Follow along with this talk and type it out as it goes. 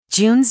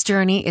June's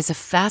Journey is a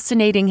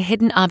fascinating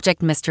hidden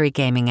object mystery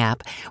gaming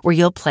app where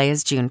you'll play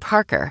as June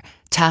Parker,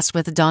 tasked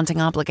with a daunting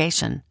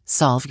obligation: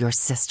 solve your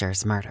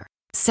sister's murder.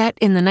 Set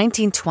in the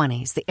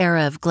 1920s, the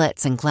era of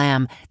glitz and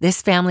glam,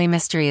 this family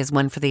mystery is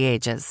one for the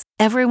ages.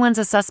 Everyone's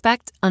a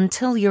suspect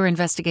until your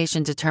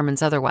investigation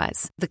determines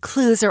otherwise. The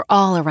clues are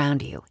all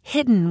around you,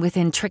 hidden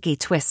within tricky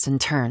twists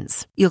and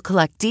turns. You'll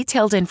collect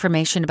detailed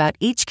information about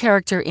each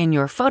character in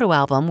your photo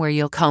album where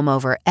you'll comb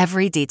over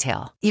every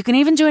detail. You can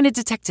even join a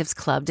detectives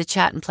club to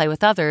chat and play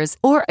with others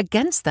or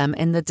against them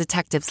in the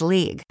Detectives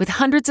League. With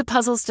hundreds of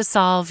puzzles to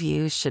solve,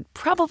 you should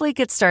probably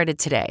get started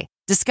today.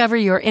 Discover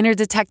your inner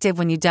detective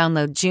when you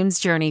download June's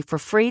Journey for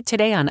free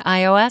today on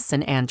iOS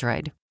and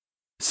Android.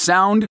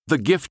 Sound the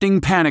gifting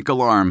panic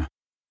alarm.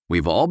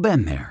 We've all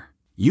been there.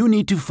 You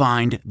need to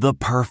find the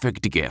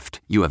perfect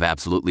gift. You have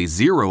absolutely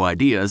zero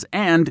ideas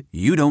and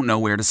you don't know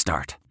where to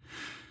start.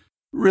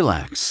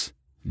 Relax.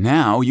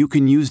 Now you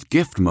can use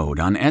gift mode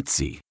on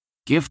Etsy.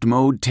 Gift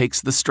mode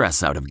takes the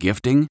stress out of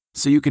gifting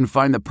so you can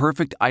find the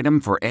perfect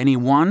item for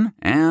anyone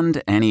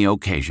and any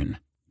occasion.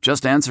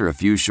 Just answer a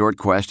few short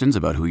questions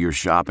about who you're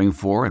shopping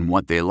for and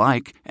what they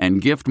like, and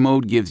Gift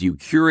Mode gives you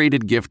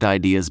curated gift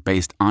ideas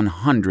based on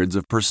hundreds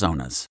of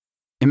personas.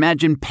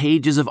 Imagine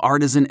pages of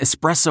artisan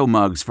espresso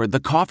mugs for the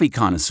coffee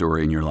connoisseur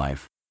in your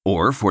life.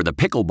 Or for the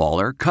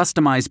pickleballer,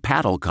 customized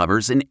paddle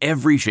covers in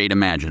every shade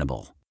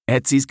imaginable.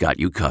 Etsy's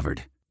got you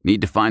covered. Need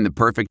to find the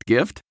perfect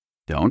gift?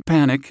 Don't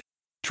panic.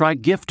 Try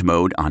Gift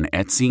Mode on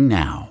Etsy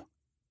now.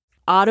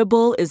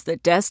 Audible is the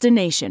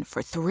destination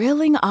for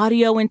thrilling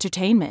audio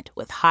entertainment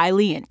with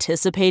highly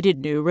anticipated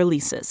new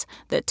releases.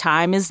 The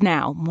time is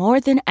now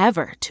more than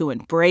ever to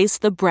embrace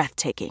the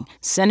breathtaking,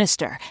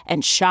 sinister,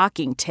 and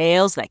shocking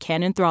tales that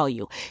can enthrall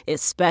you,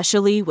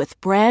 especially with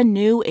brand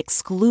new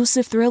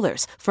exclusive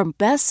thrillers from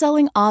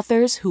best-selling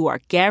authors who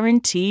are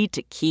guaranteed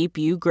to keep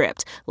you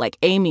gripped, like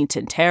Amy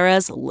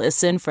Tintera's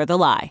Listen for the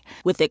Lie.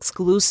 With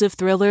exclusive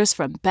thrillers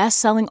from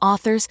best-selling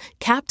authors,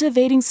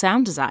 captivating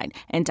sound design,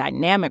 and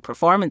dynamic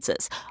performances,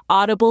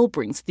 Audible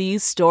brings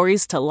these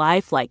stories to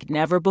life like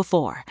never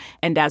before.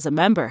 And as a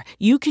member,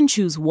 you can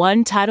choose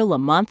one title a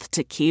month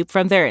to keep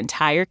from their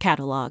entire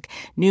catalog.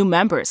 New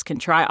members can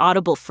try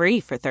Audible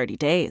free for 30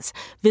 days.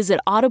 Visit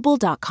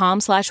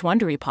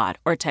audible.com/WonderyPod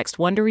or text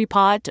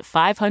WonderyPod to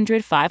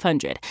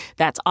 500-500.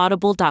 That's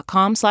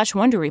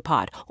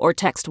audible.com/WonderyPod or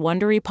text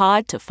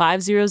WonderyPod to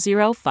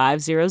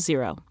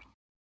 500-500.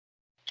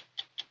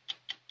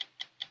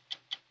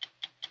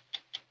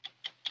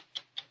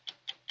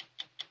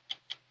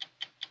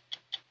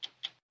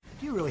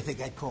 Do you really think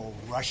I'd call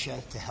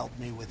Russia to help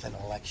me with an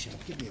election?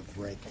 Give me a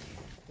break.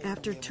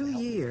 After 2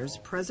 years,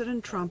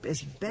 President Trump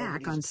is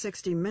back on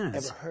 60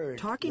 Minutes,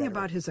 talking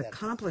about his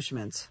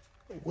accomplishments.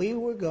 We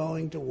were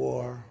going to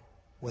war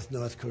with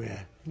North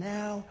Korea.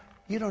 Now,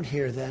 you don't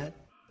hear that.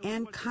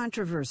 And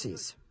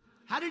controversies.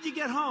 How did you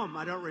get home?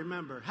 I don't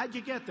remember. How'd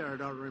you get there? I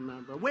don't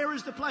remember. Where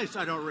is the place?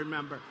 I don't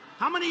remember.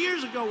 How many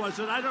years ago was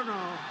it? I don't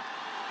know.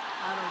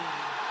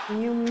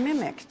 You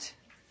mimicked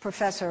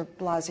Professor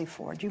Blasey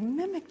Ford. You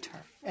mimicked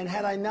her. And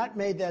had I not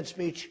made that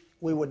speech,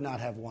 we would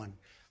not have won.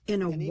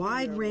 In a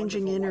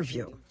wide-ranging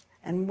interview.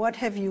 And what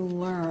have you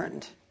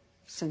learned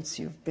since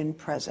you've been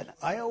president?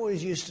 I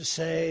always used to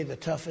say the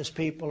toughest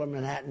people are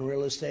Manhattan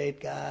real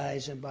estate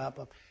guys and blah,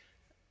 blah.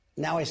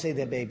 Now I say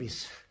they're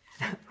babies.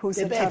 Who's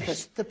they're the babies.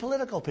 toughest? The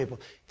political people.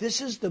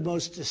 This is the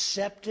most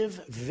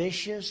deceptive,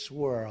 vicious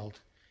world.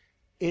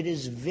 It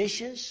is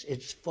vicious.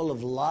 It's full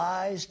of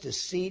lies,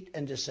 deceit,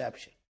 and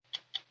deception.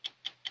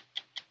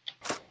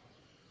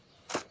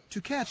 To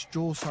catch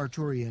Joel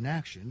Sartori in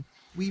action,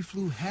 we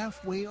flew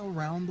halfway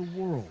around the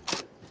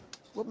world.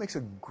 What makes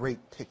a great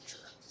picture?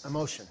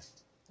 Emotion.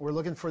 We're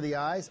looking for the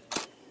eyes.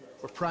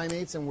 We're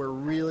primates and we're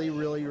really,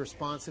 really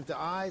responsive to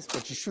eyes.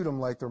 But you shoot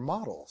them like they're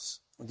models.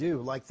 We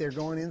do, like they're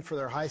going in for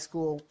their high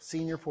school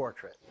senior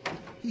portrait.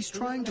 He's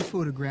trying to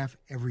photograph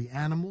every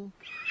animal,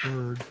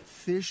 bird,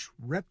 fish,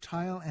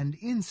 reptile, and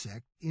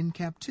insect in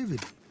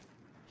captivity.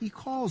 He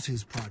calls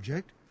his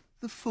project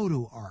the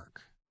Photo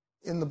Ark.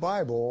 In the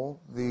Bible,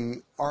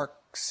 the ark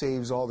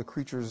saves all the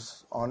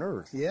creatures on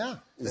earth. Yeah.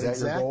 Is that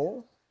your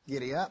goal?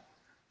 Giddy up.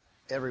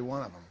 Every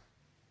one of them.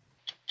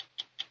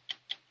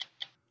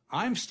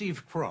 I'm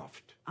Steve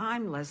Croft.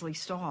 I'm Leslie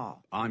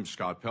Stahl. I'm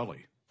Scott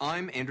Pelley.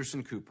 I'm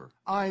Anderson Cooper.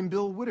 I'm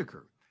Bill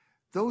Whitaker.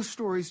 Those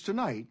stories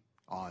tonight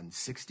on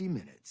 60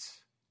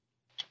 Minutes.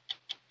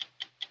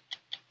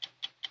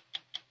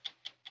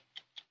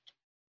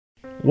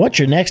 What's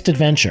your next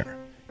adventure?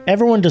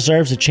 Everyone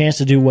deserves a chance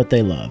to do what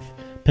they love.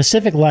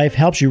 Pacific Life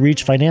helps you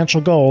reach financial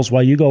goals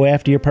while you go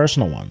after your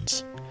personal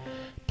ones.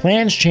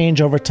 Plans change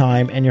over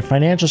time, and your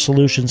financial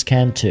solutions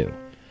can too.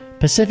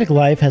 Pacific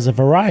Life has a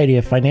variety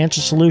of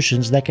financial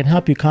solutions that can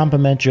help you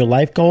complement your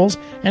life goals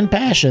and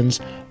passions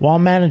while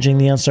managing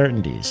the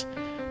uncertainties.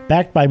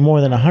 Backed by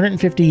more than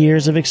 150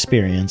 years of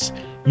experience,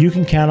 you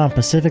can count on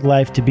Pacific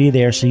Life to be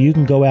there so you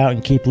can go out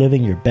and keep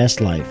living your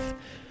best life.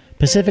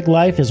 Pacific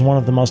Life is one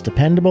of the most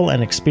dependable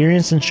and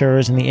experienced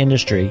insurers in the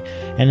industry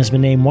and has been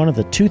named one of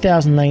the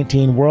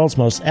 2019 world's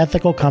most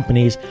ethical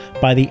companies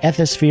by the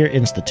Ethisphere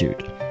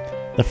Institute.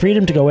 The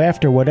freedom to go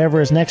after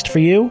whatever is next for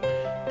you?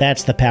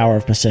 That's the power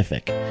of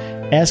Pacific.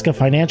 Ask a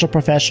financial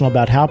professional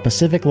about how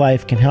Pacific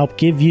Life can help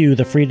give you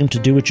the freedom to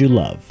do what you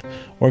love,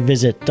 or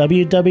visit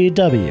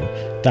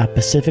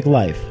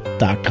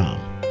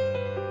www.pacificlife.com.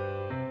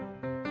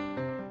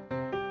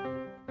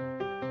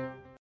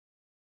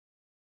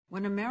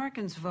 When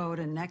Americans vote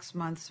in next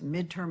month's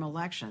midterm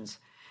elections,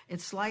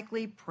 it's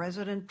likely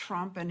President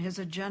Trump and his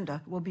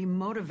agenda will be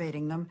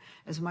motivating them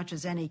as much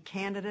as any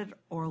candidate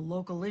or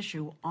local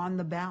issue on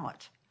the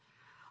ballot.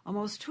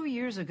 Almost 2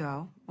 years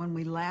ago, when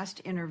we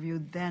last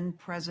interviewed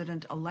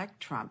then-President-elect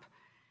Trump,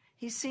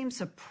 he seemed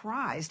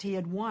surprised he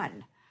had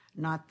won,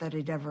 not that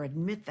he'd ever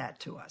admit that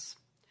to us.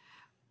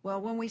 Well,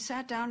 when we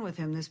sat down with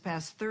him this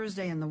past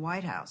Thursday in the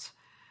White House,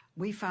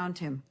 we found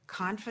him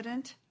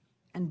confident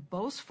and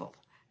boastful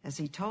as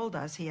he told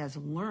us he has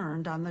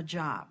learned on the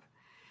job.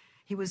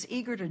 He was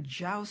eager to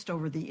joust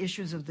over the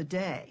issues of the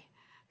day,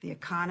 the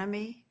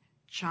economy,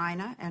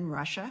 China and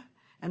Russia,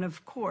 and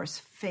of course,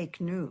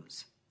 fake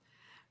news.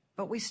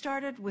 But we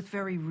started with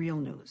very real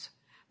news,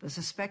 the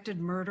suspected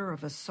murder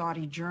of a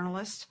Saudi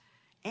journalist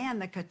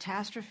and the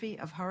catastrophe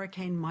of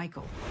Hurricane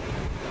Michael,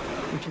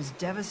 which has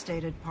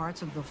devastated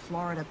parts of the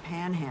Florida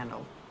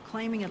Panhandle,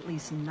 claiming at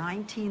least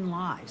 19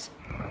 lives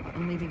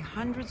and leaving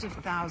hundreds of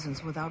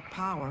thousands without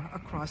power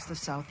across the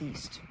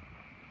Southeast.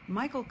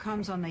 Michael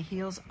comes on the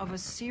heels of a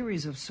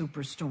series of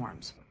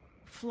superstorms: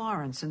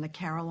 Florence in the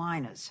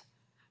Carolinas,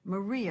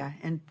 Maria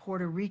in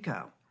Puerto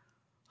Rico,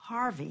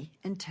 Harvey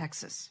in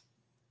Texas.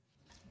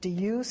 Do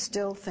you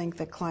still think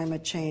that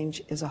climate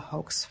change is a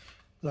hoax?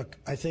 Look,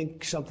 I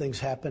think something's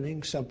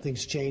happening,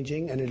 something's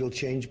changing, and it'll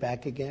change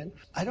back again.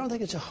 I don't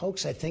think it's a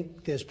hoax. I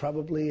think there's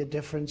probably a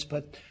difference,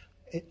 but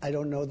I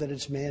don't know that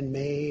it's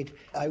man-made.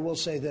 I will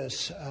say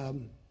this.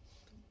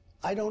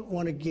 I don't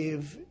want to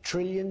give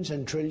trillions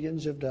and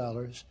trillions of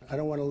dollars. I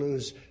don't want to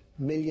lose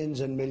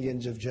millions and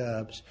millions of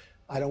jobs.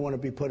 I don't want to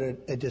be put at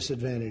a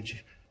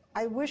disadvantage.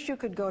 I wish you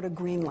could go to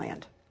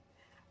Greenland.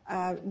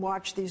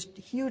 Watch these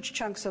huge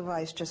chunks of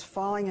ice just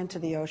falling into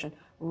the ocean,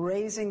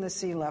 raising the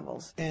sea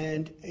levels.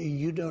 And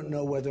you don't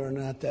know whether or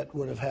not that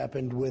would have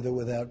happened with or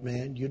without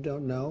man. You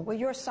don't know. Well,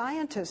 you're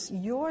scientists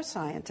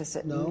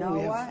at no,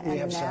 NOAA and we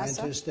have NASA.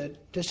 Scientists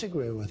that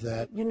disagree with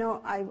that. You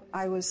know,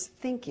 I was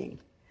thinking,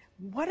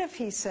 what if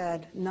he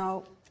said,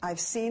 no, I've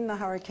seen the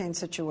hurricane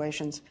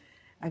situations,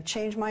 I've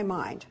changed my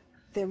mind.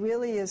 There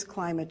really is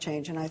climate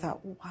change. And I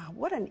thought, wow,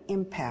 what an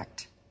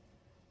impact.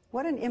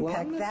 What an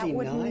impact that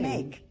would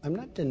make. I'm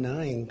not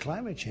denying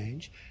climate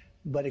change,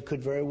 but it could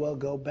very well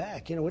go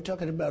back. You know, we're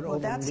talking about over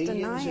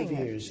millions of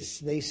years.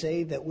 They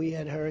say that we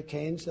had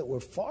hurricanes that were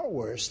far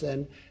worse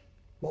than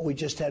what we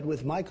just had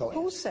with Michael.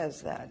 Who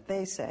says that?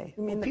 They say.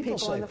 You mean the people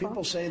people on the phone?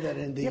 People say that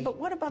in the... Yeah, but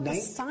what about the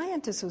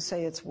scientists who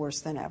say it's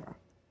worse than ever?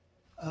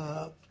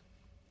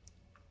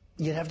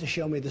 You'd have to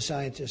show me the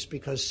scientists,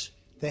 because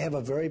they have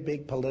a very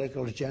big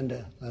political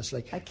agenda,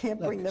 Leslie. I can't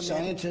bring them in.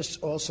 Scientists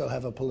also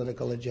have a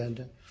political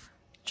agenda.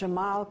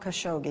 Jamal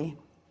Khashoggi,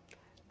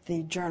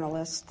 the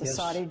journalist, the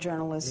Saudi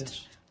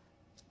journalist,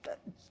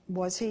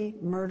 was he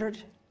murdered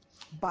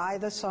by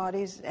the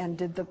Saudis, and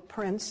did the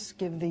prince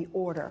give the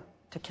order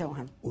to kill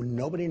him? Well,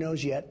 nobody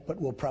knows yet,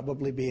 but we'll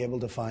probably be able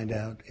to find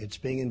out. It's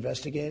being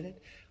investigated.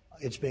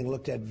 It's being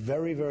looked at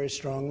very, very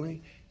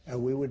strongly,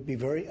 and we would be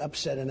very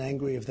upset and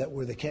angry if that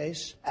were the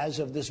case. As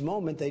of this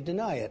moment, they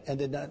deny it, and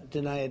they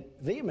deny it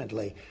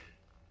vehemently.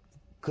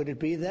 Could it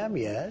be them?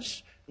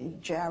 Yes.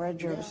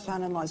 Jared, your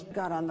son-in-law,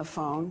 got on the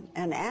phone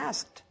and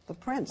asked the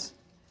prince.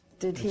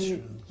 Did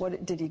he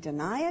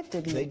deny it?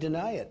 They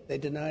deny it. They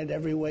deny it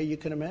every way you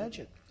can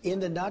imagine. In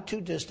the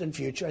not-too-distant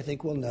future, I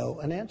think we'll know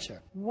an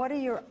answer. What are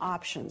your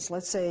options?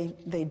 Let's say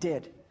they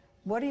did.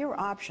 What are your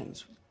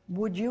options?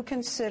 Would you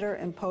consider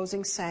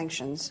imposing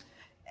sanctions,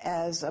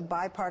 as a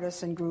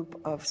bipartisan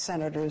group of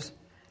senators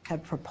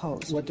have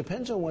proposed? Well, it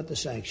depends on what the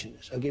sanction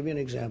is. I'll give you an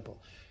example.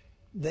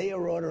 They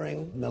are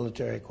ordering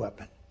military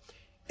equipment.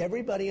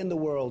 Everybody in the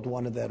world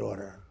wanted that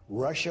order.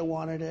 Russia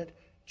wanted it.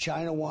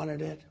 China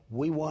wanted it.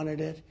 We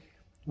wanted it.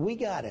 We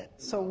got it.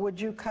 So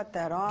would you cut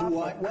that off?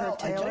 Well,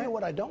 I tell you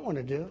what I don't want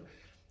to do.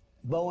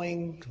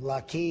 Boeing,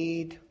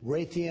 Lockheed,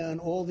 Raytheon,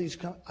 all these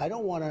I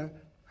don't want to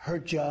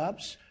hurt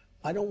jobs.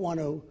 I don't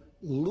want to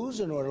lose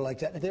an order like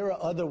that. There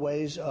are other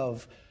ways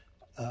of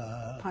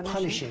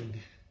punishing,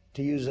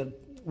 to use a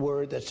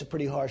word that's a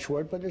pretty harsh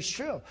word, but it's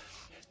true.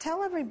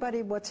 Tell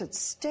everybody what's at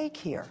stake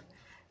here.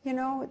 You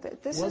know,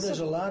 there's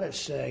a lot at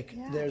stake.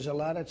 Yeah. There's a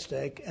lot at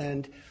stake,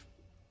 and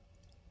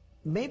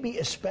maybe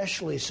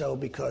especially so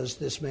because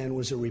this man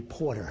was a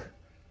reporter.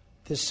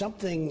 There's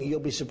something, you'll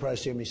be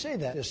surprised to hear me say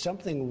that, there's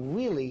something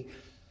really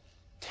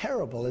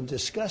terrible and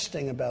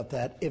disgusting about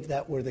that if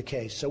that were the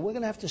case. So we're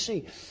going to have to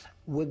see.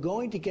 We're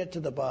going to get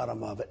to the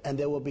bottom of it, and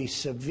there will be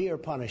severe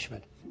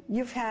punishment.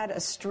 You've had a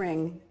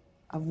string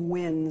of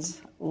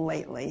wins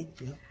lately.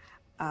 Yeah.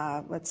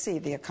 Let's see,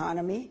 the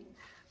economy,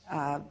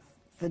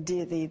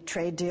 the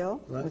trade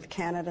deal with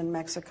Canada and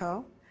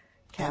Mexico,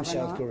 and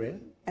South Korea.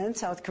 And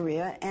South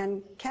Korea,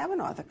 and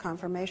Kavanaugh, the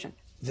confirmation.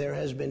 There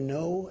has been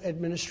no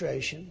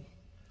administration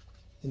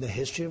in the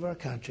history of our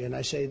country, and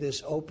I say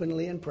this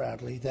openly and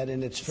proudly, that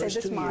in its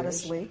first 2 years...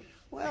 modestly.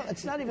 Well,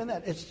 it's not even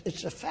that.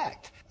 It's a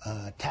fact.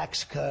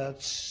 Tax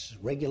cuts,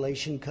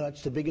 regulation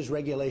cuts, the biggest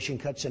regulation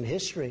cuts in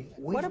history.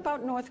 What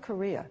about North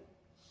Korea?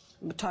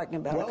 We're talking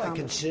about. Well, I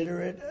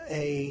consider it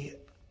a,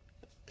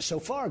 so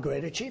far, a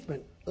great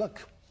achievement.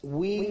 Look,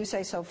 when you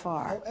say so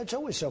far? It's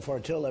always so far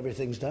until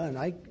everything's done.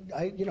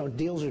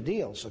 Deals are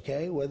deals,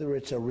 okay? Whether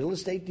it's a real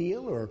estate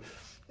deal or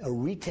a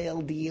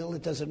retail deal,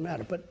 it doesn't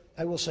matter. But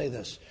I will say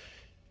this.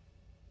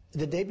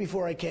 The day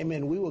before I came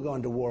in, we were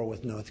going to war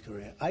with North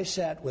Korea. I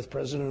sat with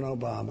President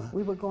Obama.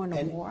 We were going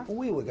to war?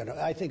 We were going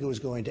to. I think it was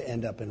going to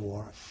end up in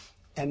war.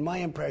 And my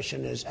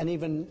impression is, and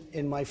even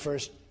in my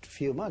first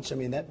few months, I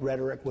mean, that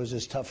rhetoric was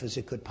as tough as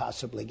it could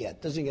possibly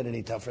get. Doesn't get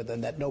any tougher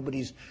than that.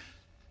 Nobody's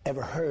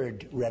ever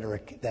heard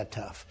rhetoric that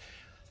tough.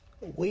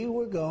 We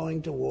were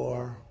going to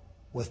war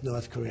with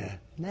North Korea.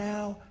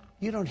 Now,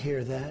 you don't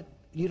hear that.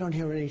 You don't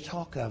hear any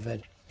talk of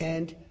it.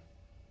 And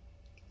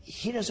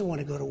he doesn't want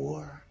to go to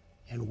war.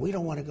 And we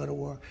don't want to go to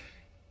war.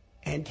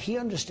 And he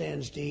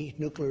understands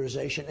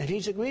denuclearization, and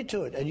he's agreed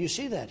to it. And you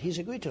see that. He's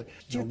agreed to it.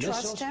 Do you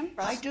trust him?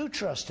 I do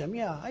trust him,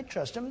 yeah. I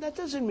trust him. That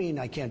doesn't mean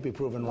I can't be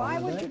proven wrong. Why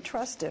would you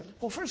trust him?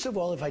 Well, first of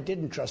all, if I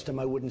didn't trust him,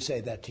 I wouldn't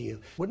say that to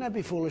you. Wouldn't I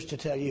be foolish to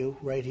tell you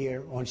right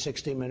here on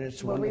 60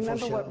 Minutes? Well,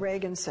 remember show? What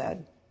Reagan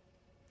said.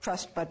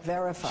 Trust but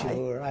verify.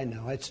 Sure, I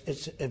know.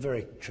 It's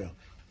very true.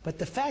 But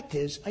the fact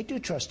is, I do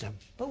trust him.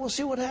 But we'll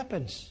see what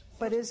happens.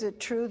 But is it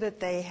true that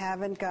they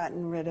haven't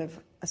gotten rid of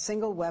a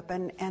single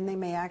weapon, and they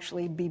may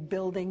actually be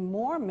building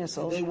more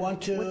missiles? They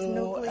want to, with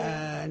nuclear?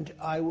 And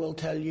I will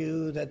tell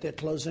you that they're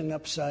closing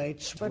up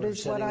sites. But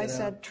is what I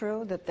said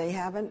true, that they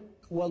haven't?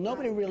 Well,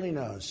 nobody really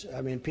knows.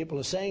 I mean, people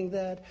are saying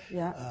that.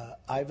 Yeah.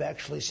 I've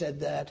actually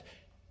said that,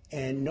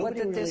 and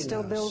nobody really knows. They're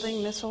still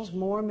building missiles,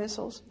 more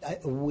missiles?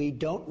 We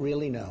don't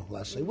really know,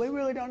 Leslie. We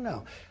really don't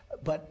know.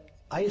 But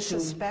I assume,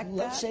 suspect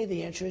let's that? say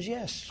the answer is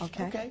yes.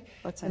 Okay.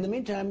 In the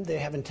meantime, they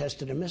haven't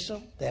tested a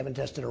missile. They haven't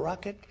tested a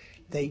rocket.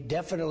 They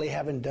definitely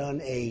haven't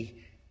done a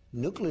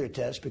nuclear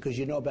test, because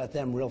you know about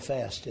them real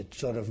fast. It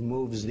sort of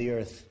moves the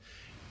earth.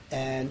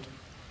 And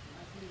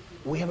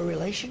we have a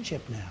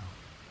relationship now.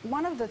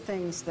 One of the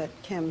things that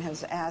Kim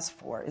has asked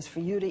for is for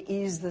you to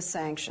ease the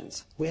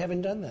sanctions. We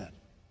haven't done that.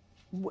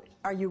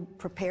 Are you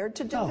prepared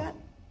to do that?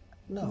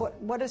 No.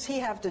 What does he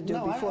have to do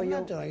before you? No,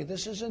 I'm not doing it.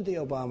 This isn't the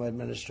Obama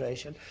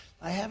administration.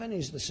 I haven't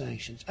eased the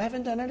sanctions. I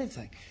haven't done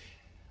anything.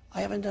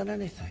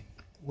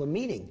 We're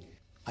meeting.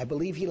 I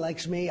believe he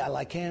likes me. I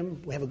like him.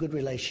 We have a good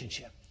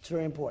relationship. It's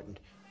very important.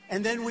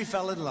 And then we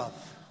fell in love.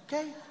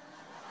 Okay?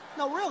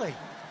 No, really.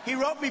 He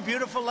wrote me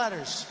beautiful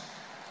letters.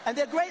 And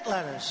they're great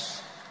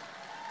letters.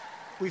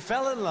 We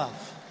fell in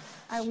love.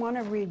 I want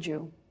to read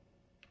you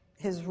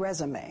his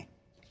resume,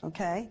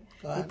 okay?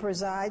 He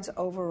presides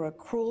over a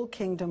cruel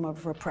kingdom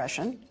of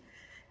repression,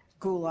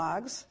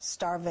 gulags,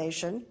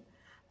 starvation,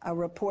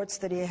 reports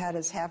that he had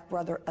his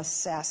half-brother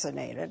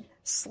assassinated,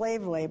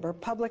 slave labor,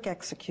 public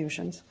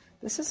executions.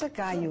 This is a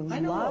guy you love. I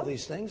know all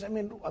these things. I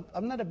mean,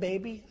 I'm not a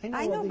baby. I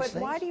know all these things.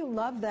 But why do you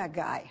love that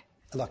guy?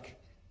 Look.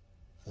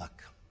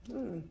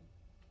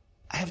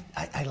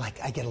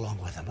 I get along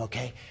with him,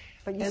 okay?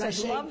 But you said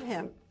love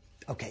him.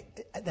 Okay,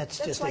 that's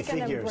just like a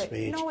figure of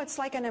speech. No, it's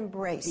like an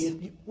embrace.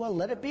 Well,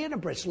 let it be an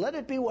embrace. Let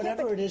it be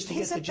whatever it is to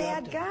get the job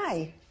done. He's a bad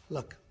guy.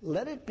 Look,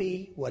 let it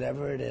be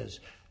whatever it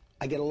is.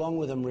 I get along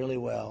with him really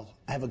well.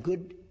 I have a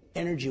good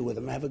energy with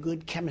him. I have a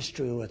good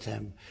chemistry with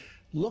him.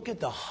 Look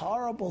at the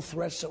horrible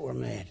threats that were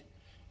made.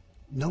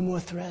 No more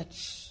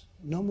threats.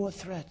 No more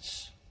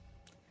threats.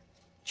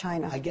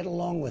 China. I get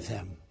along with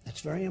him.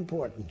 That's very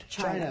important.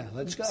 China,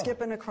 let's go.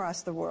 Skipping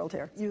across the world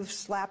here. You've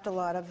slapped a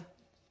lot of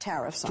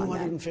tariffs on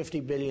that.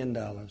 $250 billion.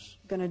 Going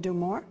to do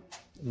more?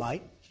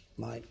 Might.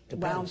 Depends.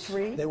 Round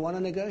 3? They want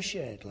to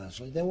negotiate,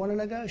 Leslie. They want to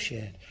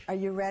negotiate. Are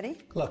you ready?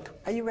 Look.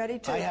 Are you ready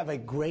to? I have a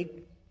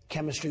great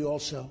chemistry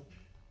also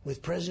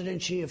with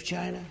President Xi of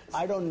China.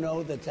 I don't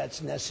know that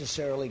that's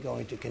necessarily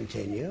going to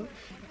continue.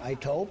 I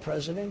told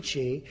President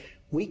Xi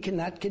we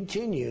cannot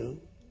continue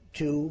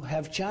to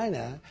have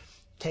China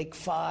take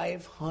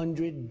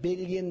 $500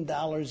 billion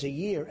a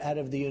year out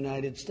of the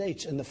United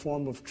States in the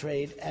form of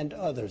trade and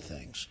other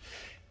things.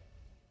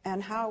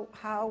 And how?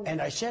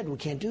 And I said we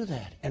can't do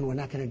that, and we're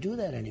not going to do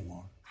that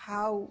anymore.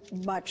 How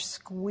much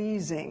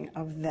squeezing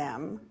of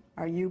them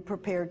are you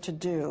prepared to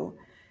do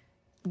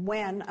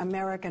when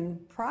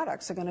American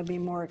products are going to be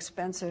more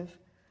expensive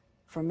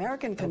for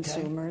American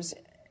consumers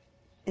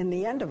in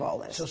the end of all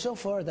this? So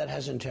far, that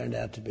hasn't turned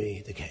out to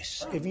be the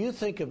case. If you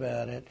think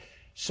about it,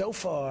 so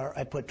far,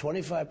 I put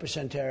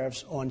 25%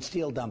 tariffs on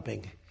steel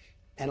dumping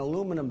and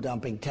aluminum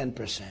dumping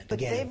 10%. But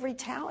they've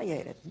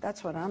retaliated.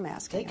 That's what I'm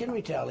asking. They can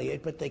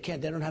retaliate, but they can't.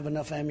 They don't have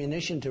enough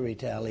ammunition to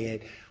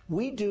retaliate.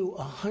 We do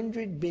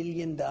 $100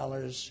 billion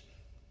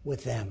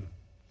with them.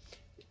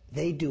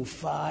 They do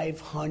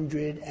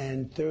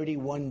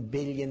 $531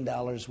 billion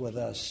with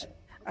us.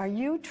 Are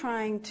you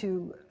trying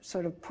to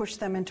sort of push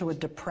them into a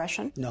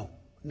depression? No,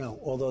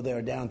 although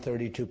they're down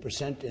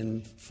 32%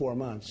 in 4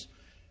 months,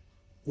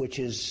 which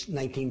is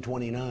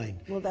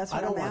 1929. Well, that's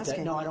what I'm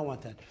asking. No, I don't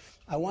want that.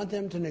 I want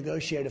them to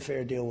negotiate a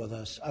fair deal with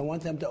us. I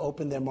want them to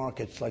open their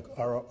markets like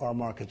our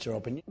markets are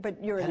open.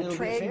 But you're in a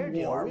trade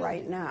war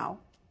right now.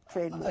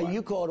 Trade war.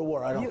 You call it a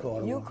war. I don't call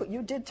it a war.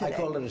 You did today. I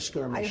called it a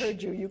skirmish. I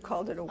heard you. You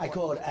called it a war. I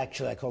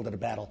called it a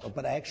battle.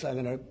 But actually,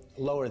 I'm going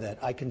to lower that.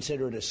 I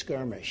consider it a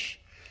skirmish.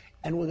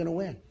 And we're going to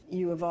win.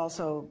 You have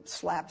also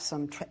slapped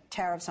some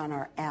tariffs on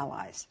our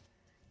allies.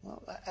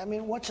 Well, I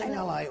mean, what's an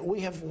ally? We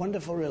have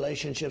wonderful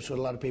relationships with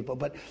a lot of people,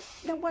 but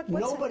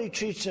nobody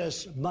treats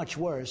us much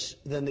worse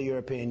than the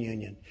European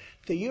Union.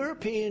 The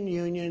European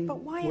Union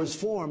was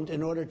formed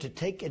in order to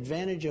take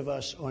advantage of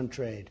us on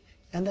trade,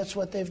 and that's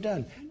what they've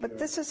done. But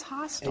this is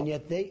hostile. And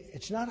yet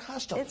it's not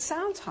hostile. It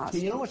sounds hostile.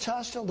 You know what's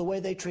hostile? The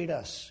way they treat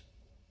us.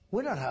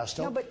 We're not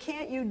hostile. No, but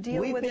can't you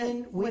deal with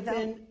it? We've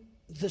been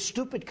the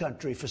stupid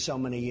country for so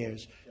many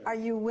years. Are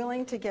you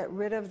willing to get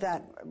rid of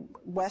that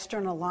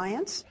Western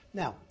alliance?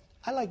 Now,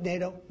 I like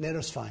NATO.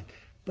 NATO's fine.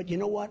 But you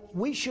know what?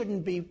 We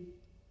shouldn't be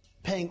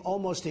paying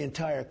almost the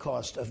entire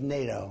cost of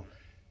NATO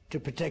to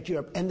protect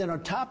Europe. And then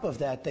on top of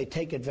that, they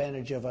take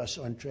advantage of us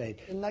on trade.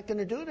 They're not going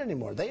to do it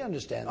anymore. They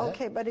understand that.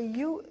 Okay, but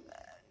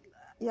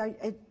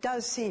it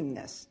does seem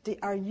this.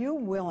 Are you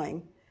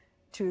willing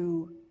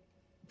to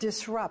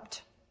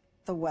disrupt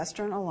the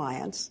Western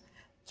alliance?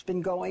 It's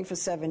been going for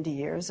 70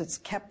 years. It's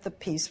kept the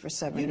peace for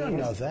 70 years. You don't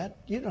know that.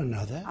 You don't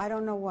know that. I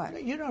don't know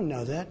what. You don't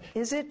know that.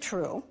 Is it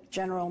true,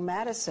 General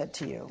Mattis said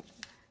to you,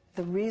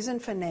 the reason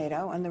for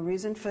NATO and the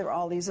reason for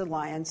all these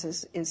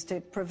alliances is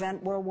to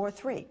prevent World War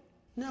III?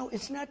 No,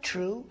 it's not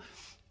true.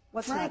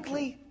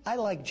 Frankly, I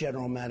like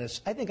General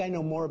Mattis. I think I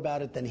know more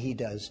about it than he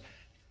does.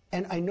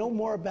 And I know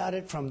more about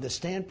it from the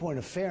standpoint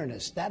of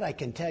fairness. That I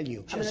can tell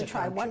you. I'm going to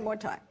try one more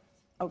time.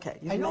 Okay.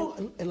 I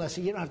know,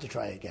 Leslie, you don't have to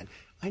try again.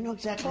 I know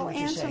exactly what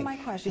you're saying. Answer my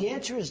question. The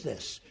answer is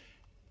this.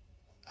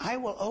 I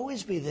will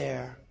always be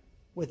there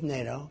with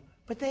NATO,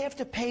 but they have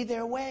to pay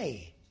their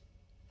way.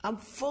 I'm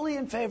fully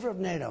in favor of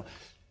NATO,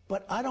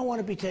 but I don't want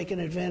to be taken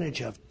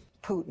advantage of.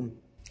 Putin.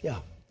 Yeah.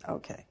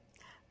 Okay.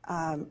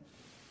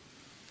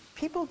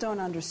 People don't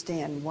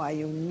understand why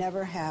you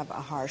never have a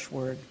harsh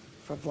word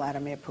for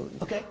Vladimir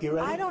Putin. Okay, you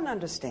ready? I don't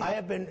understand.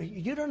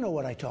 You don't know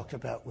what I talked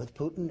about with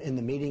Putin in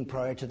the meeting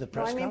prior to the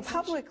press conference?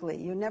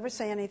 Publicly. You never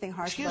say anything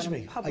harsh about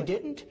him publicly. I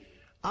didn't?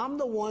 I'm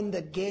the one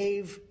that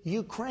gave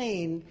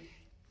Ukraine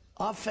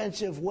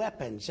offensive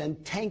weapons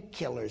and tank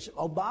killers.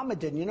 Obama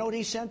didn't. You know what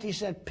he sent? He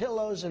sent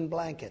pillows and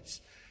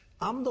blankets.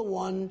 I'm the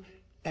one,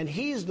 and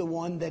he's the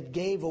one that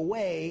gave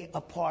away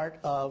a part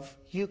of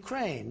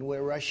Ukraine,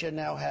 where Russia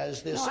now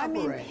has this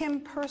submarine. I mean him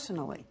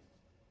personally.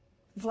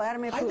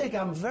 Vladimir Putin. I think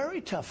I'm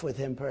very tough with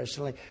him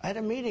personally. I had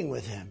a meeting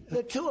with him,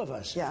 the two of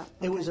us. Yeah.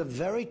 Okay. It was a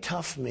very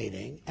tough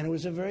meeting, and it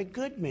was a very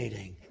good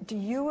meeting. Do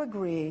you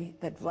agree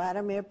that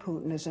Vladimir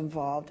Putin is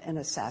involved in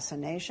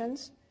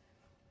assassinations,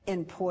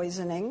 in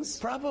poisonings?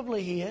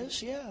 Probably he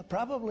is, yeah,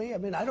 probably. I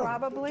mean, I don't...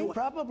 Probably?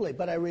 Probably,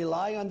 but I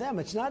rely on them.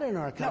 It's not in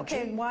our country.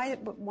 Okay,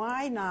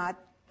 why not?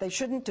 They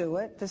shouldn't do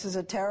it. This is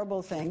a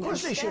terrible thing. Of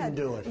course they shouldn't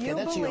do it. Okay,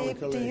 that's the only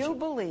collusion. Do you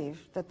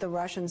believe that the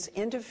Russians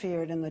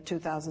interfered in the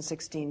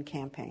 2016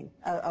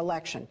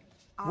 election?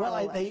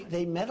 Well,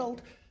 they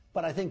meddled,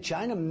 but I think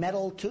China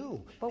meddled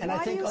too. But and why I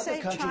think do you other say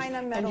countries,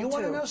 China meddled and you too?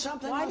 want to know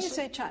something? Why do you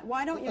say China?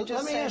 Why don't you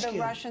just say the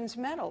Russians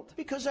meddled?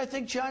 Because I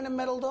think China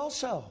meddled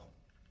also.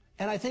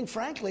 And I think,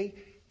 frankly,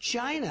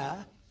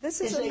 China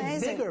is a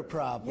bigger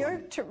problem.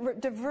 You're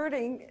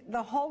diverting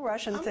the whole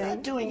Russian thing. I'm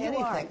not doing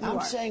anything.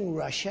 I'm saying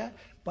Russia,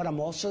 but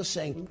I'm also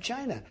saying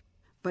China.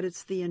 But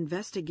it's the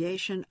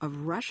investigation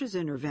of Russia's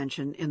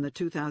intervention in the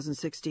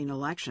 2016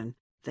 election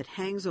that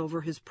hangs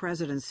over his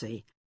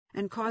presidency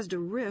and caused a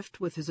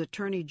rift with his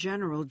Attorney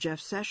General, Jeff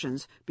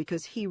Sessions,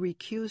 because he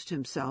recused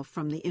himself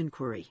from the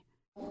inquiry.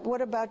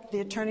 What about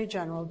the Attorney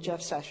General,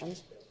 Jeff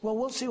Sessions? Well,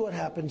 we'll see what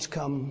happens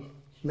come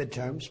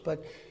midterms,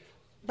 but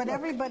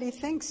everybody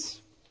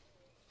thinks...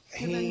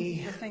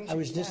 I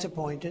was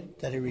disappointed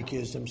that he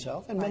recused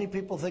himself, and many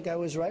people think I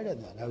was right on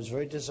that. I was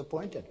very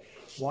disappointed.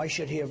 Why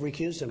should he have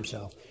recused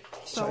himself?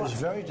 So I was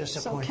very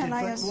disappointed,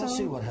 but we'll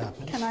see what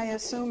happens. Can I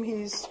assume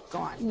he's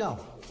gone? No,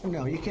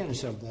 you can't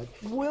assume that.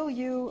 Will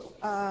you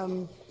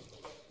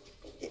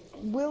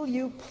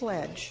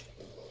pledge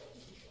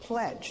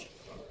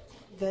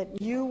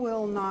that you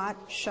will not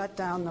shut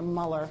down the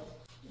Mueller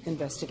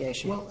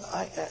investigation? Well,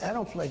 I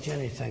don't pledge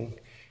anything.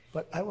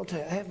 But I will tell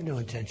you, I have no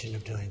intention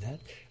of doing that.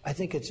 I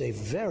think it's a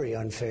very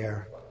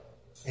unfair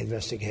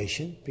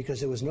investigation because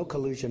there was no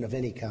collusion of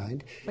any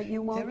kind. But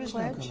you won't pledge?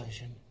 There is no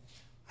collusion.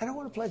 I don't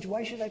want to pledge.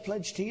 Why should I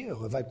pledge to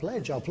you? If I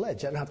pledge, I'll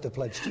pledge. I don't have to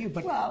pledge to you,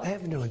 but I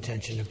have no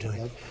intention of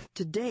doing it.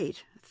 To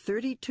date,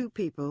 32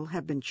 people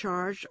have been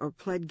charged or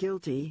pled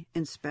guilty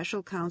in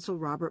Special Counsel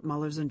Robert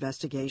Mueller's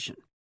investigation.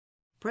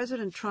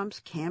 President Trump's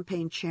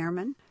campaign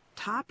chairman,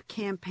 top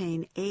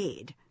campaign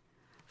aide,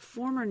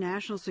 former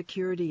national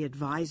security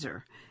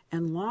advisor,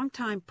 and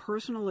longtime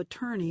personal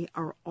attorney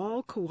are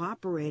all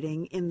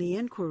cooperating in the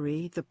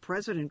inquiry the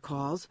president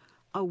calls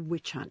a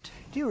witch hunt.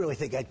 Do you really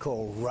think I'd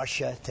call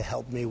Russia to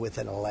help me with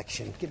an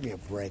election? Give me a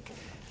break.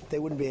 They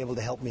wouldn't be able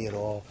to help me at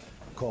all.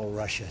 Call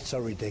Russia. It's so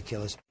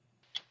ridiculous.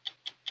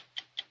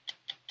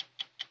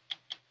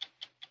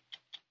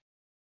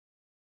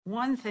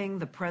 One thing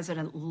the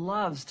president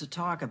loves to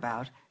talk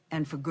about,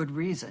 and for good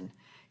reason,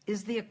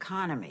 is the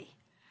economy.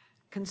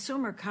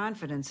 Consumer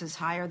confidence is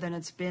higher than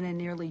it's been in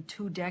nearly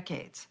 2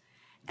 decades,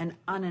 and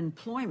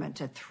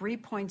unemployment at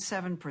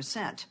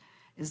 3.7%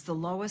 is the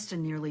lowest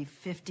in nearly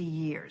 50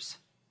 years.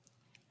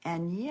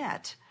 And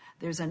yet,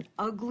 there's an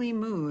ugly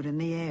mood in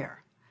the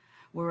air.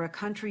 We're a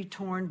country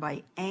torn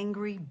by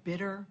angry,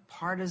 bitter,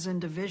 partisan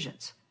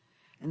divisions,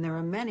 and there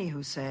are many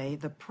who say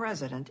the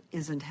president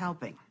isn't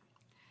helping.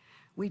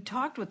 We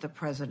talked with the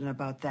president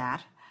about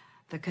that,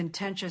 the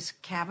contentious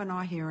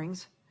Kavanaugh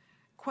hearings,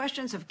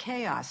 questions of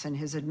chaos in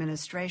his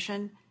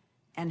administration,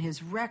 and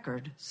his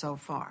record so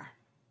far.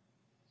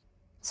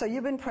 So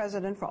you've been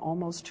president for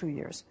almost 2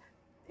 years.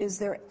 Is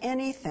there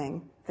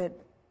anything that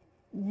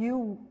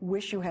you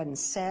wish you hadn't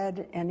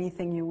said,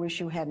 anything you wish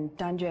you hadn't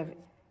done? Do you have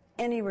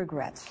any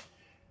regrets?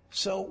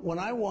 So when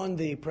I won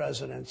the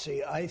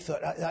presidency, I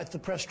thought, the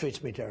press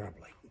treats me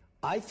terribly.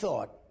 I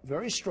thought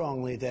very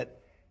strongly that,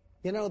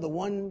 you know, the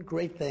one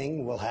great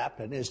thing will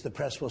happen is the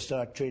press will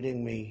start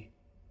treating me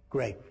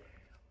great.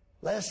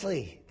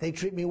 Leslie, they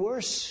treat me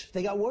worse.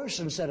 They got worse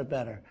instead of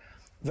better.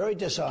 Very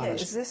dishonest.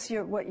 Okay, is this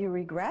what you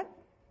regret?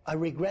 I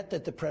regret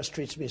that the press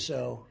treats me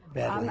so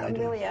badly. I'm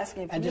really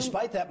asking. And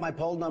despite that, my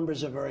poll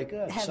numbers are very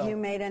good. Have you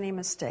made any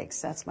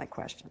mistakes? That's my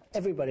question.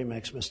 Everybody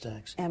makes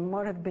mistakes. And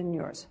what have been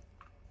yours?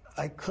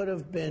 I could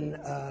have been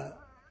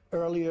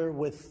earlier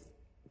with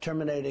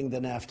terminating the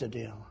NAFTA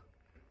deal.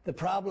 The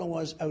problem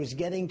was I was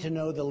getting to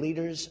know the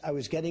leaders. I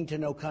was getting to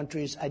know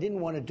countries. I didn't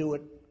want to do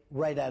it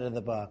right out of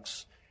the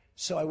box.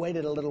 So I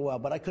waited a little while,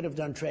 but I could have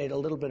done trade a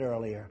little bit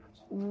earlier.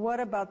 What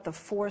about the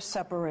forced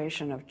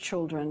separation of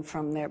children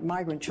from their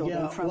migrant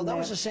children? Well, that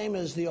was the same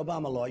as the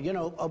Obama law. You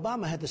know,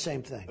 Obama had the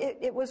same thing.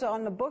 It was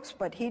on the books,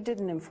 but he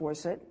didn't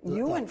enforce it.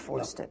 You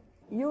enforced it.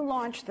 You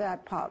launched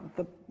that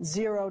the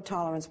zero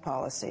tolerance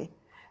policy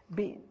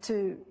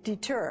to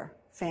deter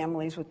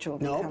families with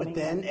children. No, but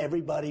then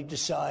everybody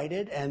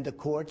decided, and the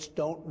courts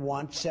don't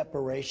want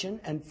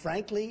separation. And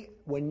frankly,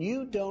 when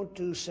you don't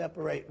do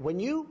separate, when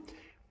you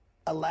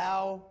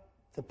allow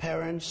the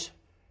parents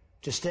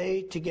to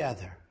stay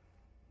together,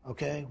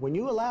 okay, when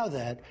you allow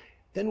that,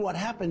 then what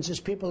happens is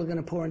people are going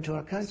to pour into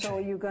our country. So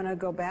are you going to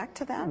go back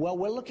to that? Well,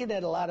 we're looking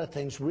at a lot of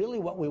things. Really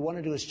what we want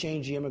to do is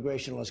change the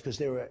immigration laws because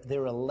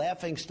they're a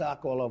laughing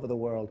stock all over the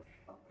world.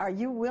 Are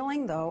you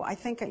willing, though? I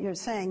think you're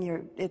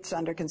saying it's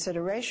under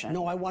consideration.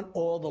 No, I want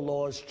all the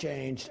laws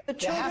changed.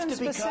 There have to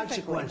be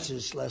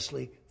consequences,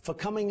 Leslie, for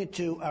coming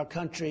into our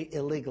country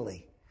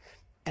illegally.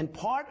 And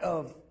part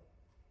of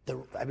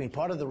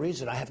the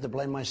reason I have to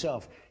blame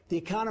myself, the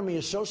economy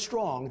is so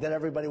strong that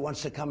everybody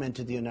wants to come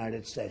into the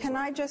United States. Can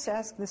I just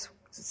ask this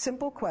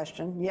simple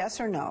question,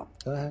 yes or no?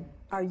 Go ahead.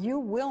 Are you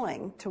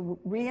willing to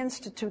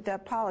reinstitute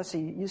that policy?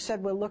 You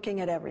said we're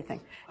looking at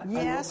everything.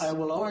 Yes I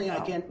will only,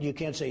 or no? You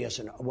can't say yes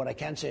or no. What I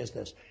can say is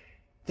this.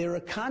 There are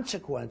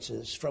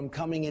consequences from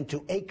coming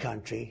into a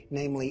country,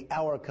 namely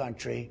our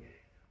country,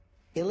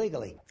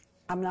 illegally.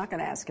 I'm not going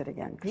to ask it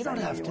again. You don't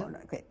have to.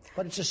 Okay.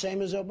 But it's the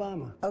same as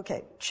Obama.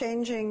 Okay.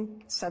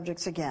 Changing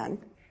subjects again.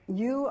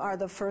 You are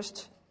the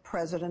first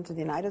president of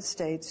the United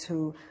States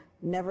who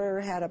never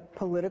had a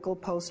political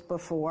post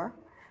before,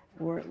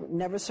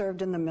 never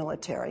served in the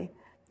military.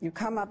 You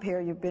come up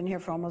here, you've been here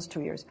for almost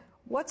 2 years.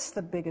 What's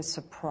the biggest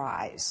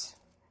surprise?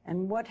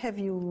 And what have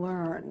you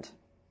learned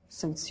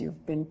since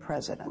you've been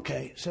president?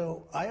 Okay,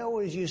 so I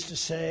always used to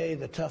say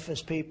the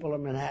toughest people are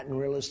Manhattan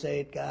real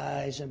estate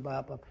guys and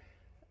blah, blah.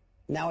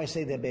 Now I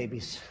say they're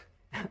babies.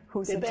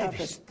 Who's they're the babies.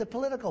 toughest? The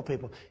political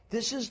people.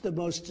 This is the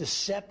most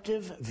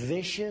deceptive,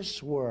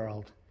 vicious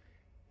world.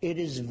 It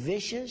is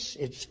vicious.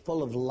 It's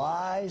full of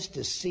lies,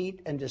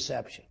 deceit, and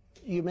deception.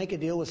 You make a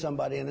deal with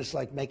somebody, and it's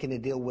like making a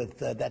deal with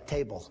that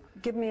table.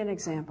 Give me an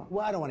example.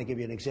 Well, I don't want to give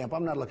you an example.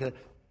 I'm not looking at it.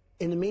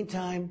 In the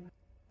meantime,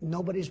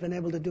 nobody's been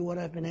able to do what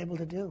I've been able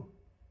to do.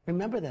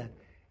 Remember that.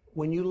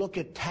 When you look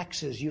at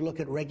taxes, you look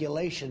at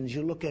regulations,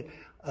 you look at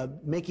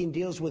making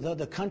deals with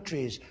other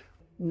countries,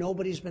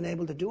 nobody's been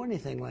able to do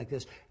anything like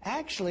this.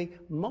 Actually,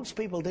 most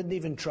people didn't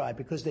even try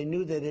because they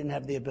knew they didn't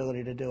have the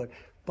ability to do it.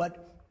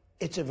 But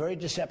it's a very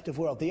deceptive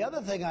world. The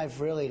other thing I've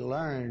really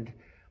learned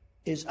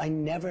is I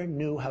never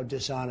knew how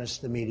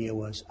dishonest the media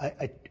was.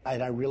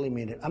 I really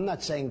mean it. I'm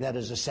not saying that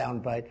as a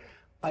soundbite.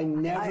 I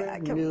never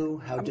knew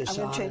how dishonest.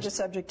 I'm going to change the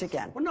subject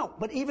again. Well, no,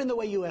 but even the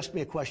way you asked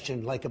me a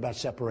question, like about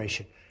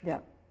separation. Yeah.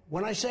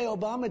 When I say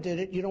Obama did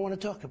it, you don't want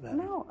to talk about it.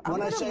 No.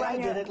 When I say I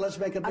did it, let's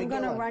make a big deal.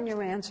 I'm going to run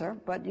your answer,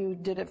 but you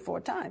did it 4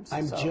 times.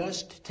 I'm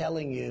just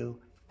telling you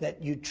that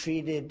you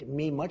treated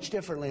me much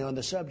differently on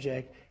the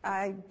subject.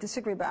 I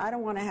disagree, but I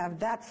don't want to have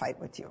that fight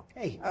with you.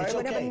 Hey, all it's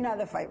right, okay. We'll have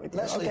another fight with you.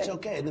 Leslie, okay. it's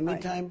okay. In the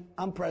meantime,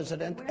 I'm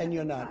president, and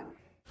you're not.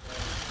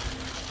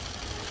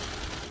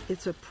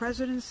 It's a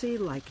presidency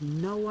like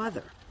no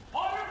other.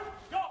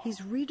 He's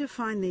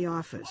redefined the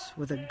office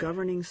with a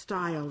governing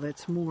style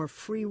that's more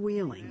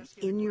freewheeling,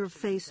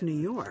 in-your-face New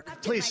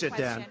York. Please sit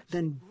down.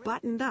 Than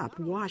buttoned-up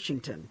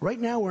Washington. Right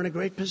now, we're in a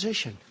great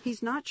position.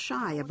 He's not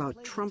shy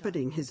about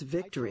trumpeting his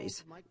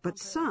victories, but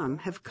some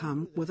have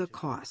come with a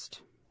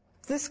cost.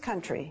 This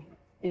country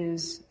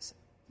is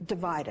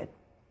divided,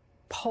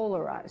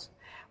 polarized.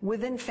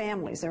 Within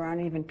families, there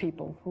aren't even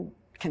people who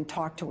can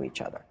talk to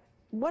each other.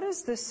 What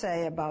does this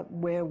say about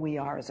where we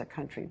are as a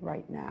country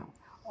right now?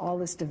 All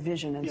this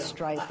division and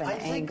strife and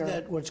anger. I think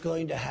that what's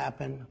going to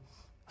happen,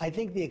 I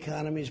think the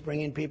economy is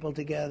bringing people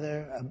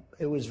together.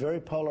 It was very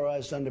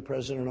polarized under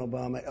President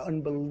Obama,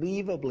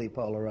 unbelievably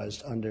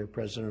polarized under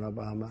President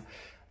Obama.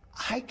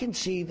 I can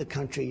see the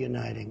country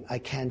uniting. I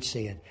can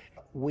see it.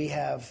 We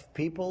have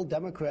people,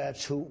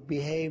 Democrats, who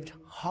behaved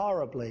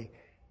horribly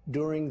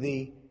during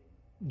the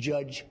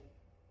Judge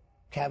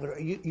Kavanaugh.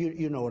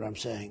 You know what I'm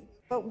saying.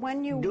 But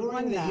when you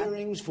during the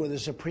hearings for the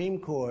Supreme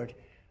Court,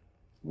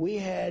 we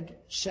had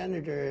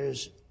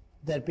senators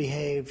that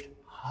behaved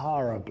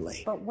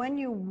horribly. But when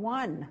you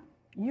won,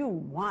 you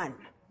won.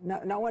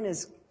 No one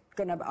is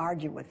going to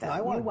argue with that. I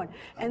won. You won.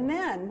 And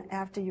then,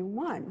 after you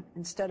won,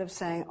 instead of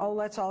saying, oh,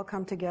 let's all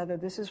come together,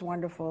 this is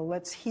wonderful,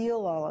 let's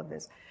heal all of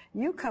this,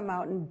 you come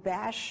out and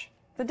bash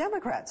the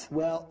Democrats.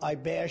 Well, I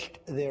bashed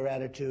their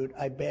attitude.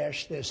 I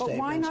bashed their statements.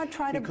 But why not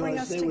try to bring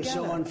us together? Because they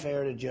were so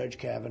unfair to Judge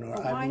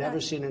Kavanaugh. I've never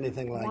seen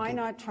anything like it. Why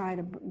not try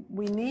to...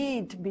 We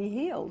need to be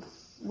healed.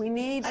 We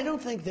need... I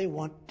don't think they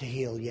want to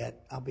heal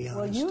yet, I'll be honest.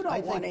 Well, you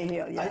don't want to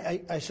heal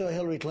yet. I saw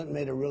Hillary Clinton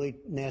made a really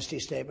nasty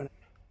statement.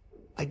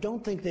 I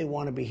don't think they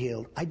want to be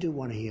healed. I do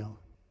want to heal.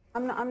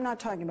 I'm not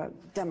talking about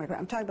Democrat.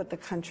 I'm talking about the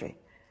country.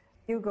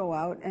 You go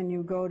out and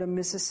you go to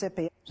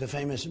Mississippi. The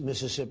famous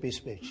Mississippi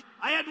speech.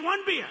 I had one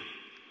beer.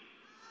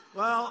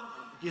 Well,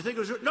 do you think it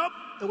was... Nope,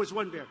 it was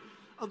one beer.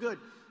 Oh, good.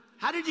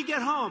 How did you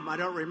get home? I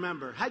don't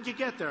remember. How'd you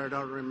get there? I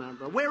don't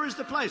remember. Where is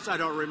the place? I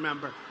don't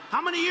remember.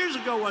 How many years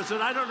ago was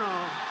it? I don't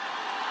know.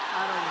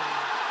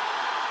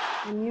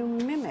 And you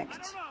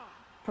mimicked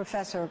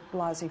Professor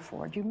Blasey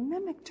Ford. You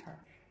mimicked her.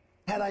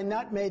 Had I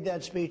not made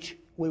that speech,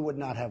 we would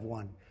not have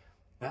won.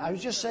 I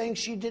was just saying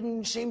she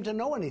didn't seem to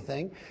know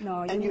anything.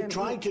 No, and you're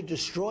trying to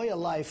destroy a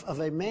life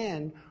of a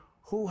man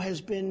who has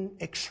been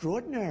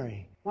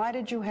extraordinary. Why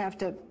did you have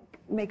to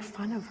make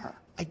fun of her?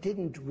 I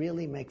didn't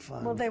really make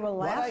fun. Well, they were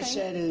laughing. What I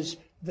said is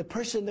the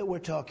person that we're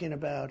talking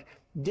about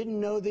didn't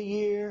know the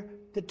year,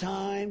 the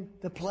time,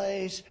 the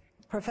place.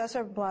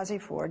 Professor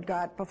Blasey Ford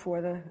got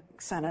before the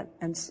Senate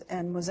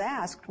and was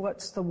asked,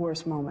 what's the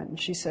worst moment? And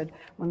she said,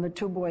 when the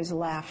two boys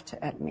laughed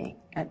at me,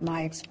 at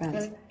my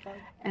expense. Okay.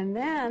 And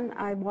then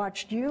I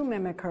watched you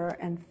mimic her,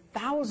 and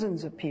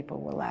thousands of people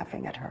were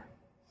laughing at her.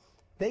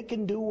 They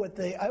can do what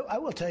they... I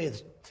will tell you,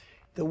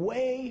 the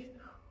way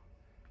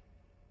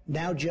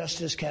now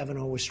Justice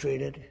Kavanaugh was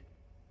treated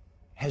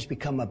has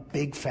become a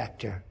big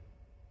factor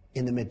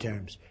in the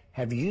midterms.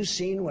 Have you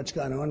seen what's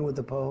gone on with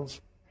the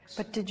polls?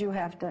 But did you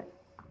have to...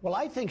 Well,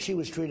 I think she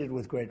was treated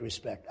with great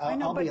respect.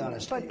 I'll be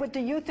honest. But do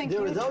you think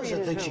there are those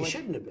that think she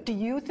shouldn't have been? Do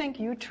you think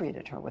you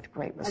treated her with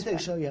great respect? I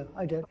think so, yeah,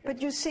 I did. But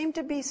you seem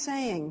to be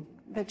saying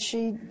that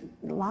she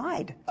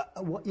lied.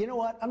 Well, you know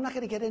what? I'm not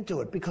going to get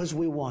into it because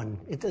we won.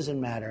 It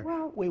doesn't matter.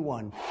 Well, we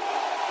won.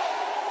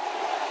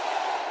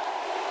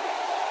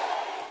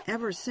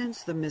 Ever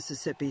since the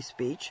Mississippi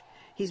speech,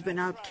 he's been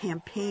out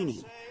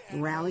campaigning,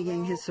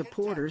 rallying his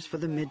supporters for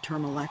the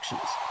midterm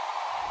elections.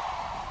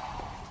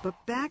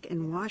 But back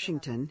in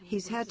Washington,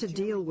 he's had to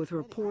deal with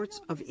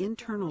reports of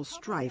internal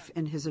strife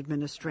in his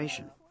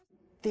administration.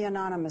 The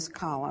anonymous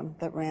column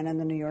that ran in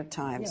the New York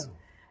Times,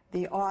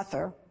 the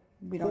author,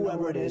 we don't know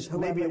who it is.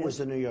 Maybe it was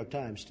the New York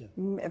Times, too.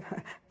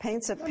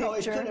 Paints a picture. No,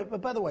 it could have,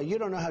 but by the way, you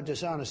don't know how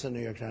dishonest the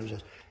New York Times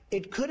is.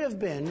 It could have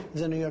been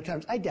the New York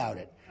Times. I doubt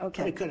it.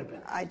 Okay. But it could have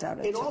been. I doubt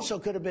it, It too. also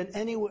could have been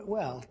anyone,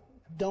 well,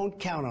 don't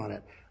count on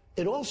it.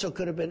 It also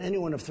could have been any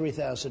one of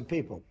 3,000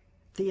 people.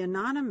 The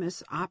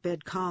anonymous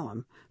op-ed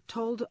column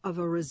told of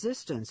a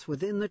resistance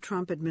within the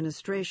Trump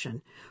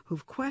administration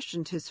who've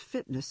questioned his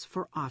fitness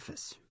for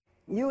office.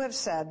 You have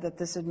said that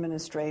this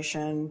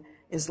administration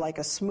is like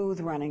a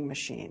smooth-running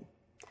machine.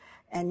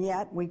 And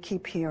yet we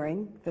keep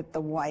hearing that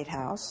the White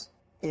House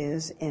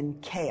is in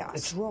chaos.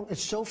 It's wrong.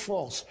 It's so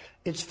false.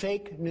 It's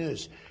fake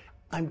news.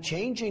 I'm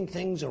changing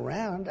things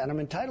around, and I'm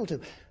entitled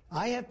to.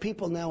 I have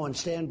people now on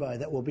standby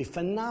that will be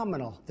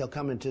phenomenal. They'll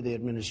come into the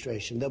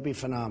administration. They'll be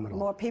phenomenal.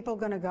 More people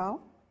going to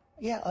go?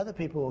 Yeah, other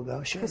people will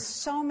go, sure. Because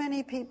so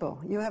many people.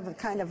 You have a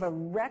kind of a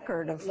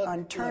record of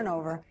on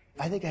turnover.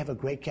 I think I have a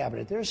great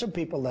cabinet. There are some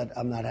people that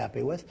I'm not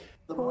happy with.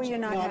 Who are you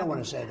not happy with? No, I don't happy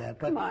want to say that.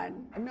 But Come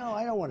on. No,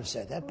 I don't want to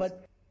say that.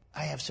 But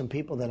I have some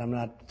people that I'm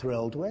not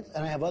thrilled with,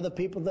 and I have other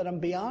people that I'm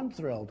beyond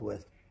thrilled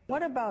with.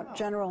 What about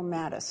General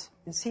Mattis?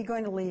 Is he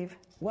going to leave?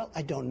 Well,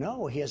 I don't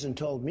know. He hasn't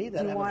told me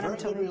that. I have a very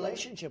good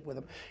relationship with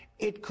him.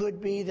 It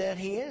could be that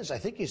he is. I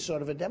think he's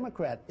sort of a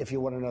Democrat, if you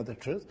want to know the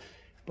truth.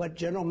 But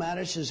General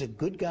Mattis is a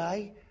good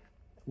guy.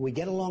 We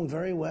get along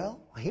very well.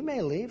 He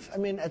may leave. I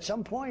mean, at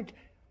some point,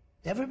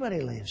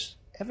 everybody leaves.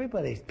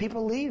 Everybody.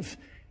 People leave.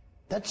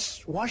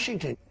 That's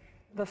Washington.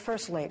 The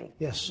First Lady,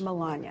 Yes.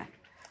 Melania,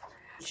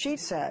 she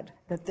said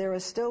that there are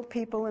still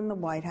people in the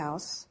White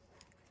House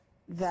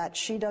that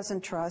she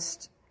doesn't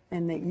trust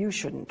and that you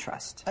shouldn't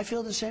trust. I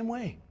feel the same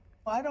way.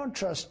 I don't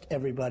trust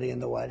everybody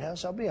in the White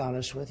House, I'll be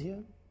honest with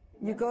you.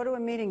 You go to a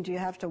meeting, do you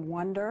have to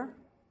wonder,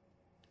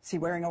 is he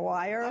wearing a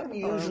wire I'm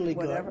usually or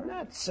whatever? guarded.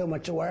 Not so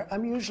much a wire.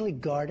 I'm usually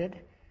guarded,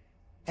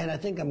 and I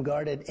think I'm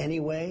guarded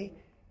anyway.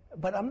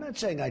 But I'm not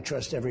saying I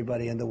trust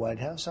everybody in the White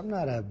House. I'm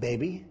not a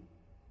baby.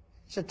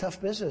 It's a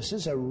tough business.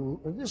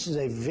 This is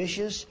a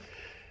vicious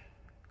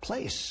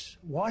place.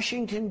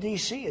 Washington,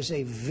 D.C. is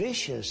a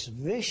vicious,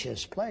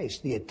 vicious place.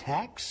 The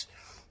attacks,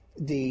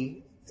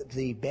 the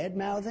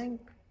bad-mouthing,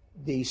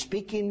 the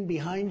speaking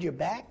behind your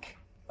back.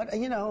 But,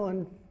 you know,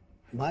 in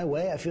my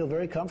way, I feel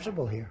very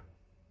comfortable here.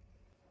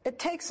 It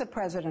takes a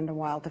president a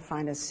while to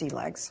find his sea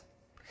legs.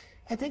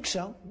 I think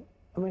so.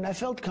 I mean, I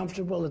felt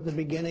comfortable at the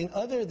beginning,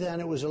 other than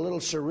it was a little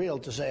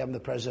surreal to say I'm the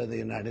President of the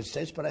United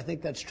States, but I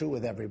think that's true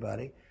with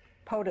everybody.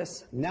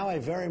 POTUS. Now I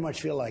very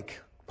much feel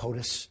like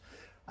POTUS.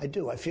 I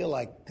do. I feel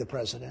like the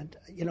President.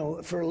 You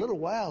know, for a little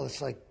while,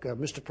 it's like,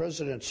 Mr.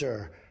 President,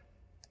 sir.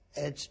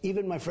 It's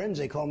even my friends,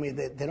 they call me,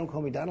 they don't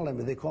call me Donald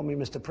anymore, they call me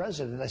Mr.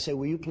 President. I say,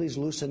 will you please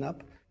loosen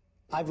up?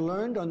 I've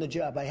learned on the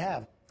job, I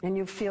have. And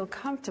you feel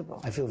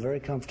comfortable. I feel very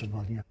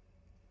comfortable, yeah.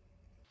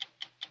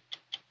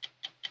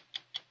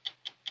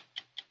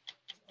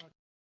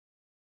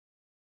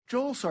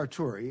 Joel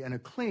Sartore, an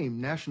acclaimed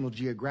National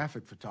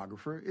Geographic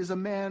photographer, is a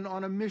man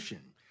on a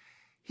mission.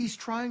 He's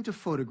trying to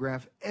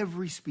photograph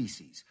every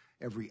species,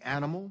 every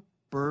animal,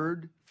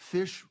 bird,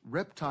 fish,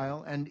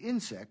 reptile, and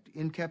insect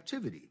in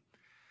captivity.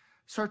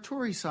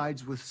 Sartore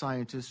sides with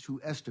scientists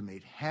who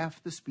estimate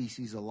half the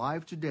species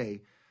alive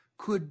today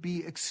could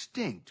be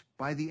extinct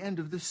by the end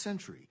of this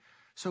century.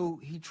 So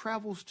he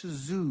travels to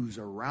zoos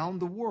around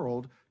the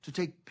world to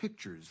take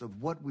pictures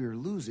of what we're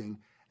losing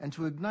and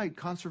to ignite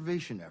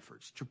conservation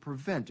efforts to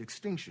prevent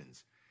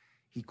extinctions.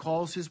 He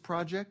calls his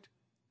project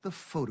the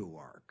Photo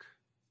Ark.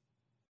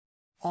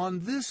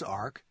 On this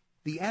ark,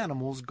 the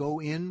animals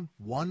go in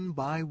one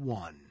by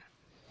one.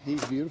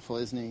 He's beautiful,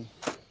 isn't he?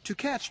 To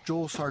catch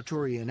Joel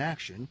Sartore in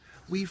action,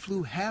 we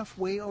flew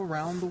halfway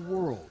around the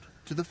world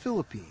to the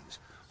Philippines,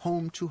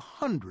 home to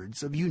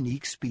hundreds of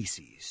unique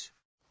species.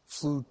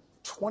 Flew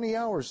 20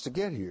 hours to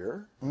get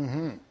here.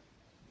 Mm-hmm.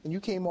 And you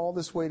came all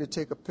this way to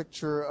take a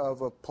picture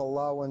of a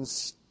Palawan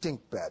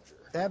stink badger.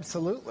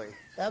 Absolutely.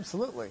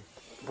 Absolutely.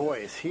 Boy,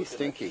 is he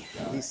stinky.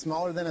 He's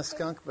smaller than a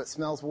skunk, but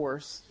smells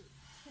worse.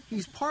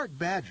 He's part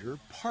badger,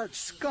 part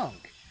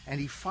skunk, and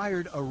he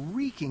fired a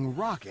reeking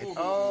rocket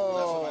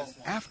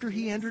after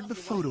he entered the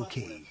photo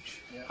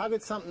cage. How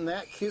could something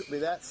that cute be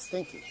that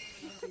stinky?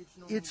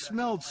 It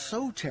smelled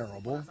so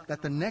terrible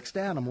that the next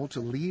animal to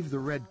leave the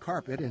red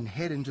carpet and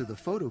head into the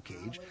photo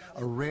cage,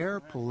 a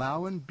rare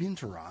Palawan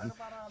binturong,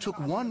 took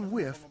one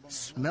whiff,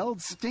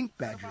 smelled stink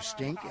badger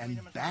stink, and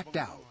backed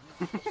out.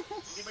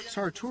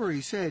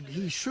 Sartore said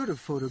he should have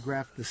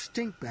photographed the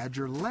stink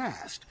badger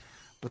last,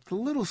 but the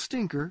little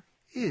stinker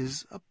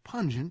is a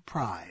pungent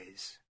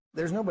prize.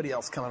 There's nobody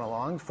else coming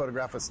along to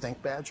photograph a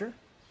stink badger.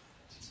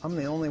 I'm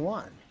the only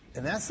one.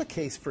 And that's the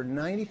case for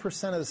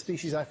 90% of the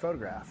species I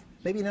photograph,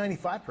 maybe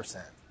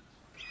 95%.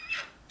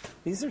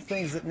 These are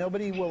things that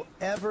nobody will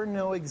ever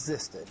know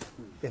existed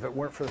if it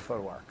weren't for the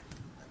Photo Ark.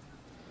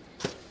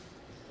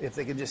 If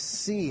they could just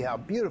see how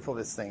beautiful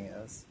this thing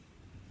is,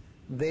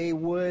 they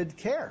would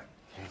care.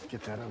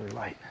 Get that other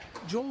light.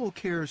 Joel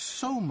cares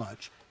so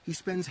much, he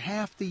spends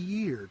half the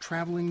year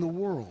traveling the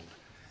world.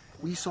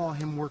 We saw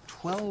him work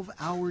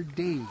 12-hour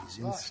days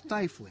in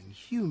stifling,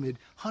 humid,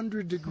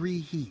 100-degree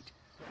heat.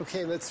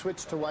 Okay, let's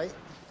switch to white.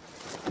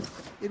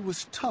 It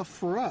was tough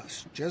for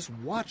us just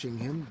watching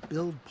him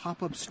build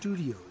pop-up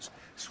studios,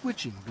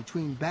 switching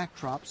between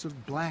backdrops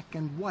of black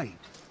and white.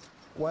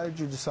 Why did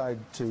you decide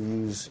to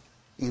use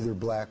either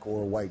black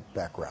or white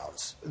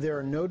backgrounds? There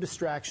are no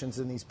distractions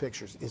in these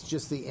pictures. It's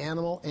just the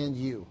animal and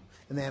you.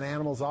 And that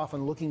animal's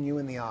often looking you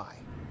in the eye.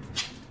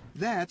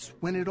 That's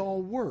when it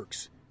all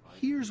works.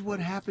 Here's what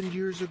happened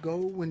years ago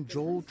when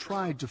Joel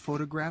tried to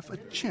photograph a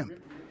chimp.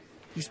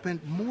 He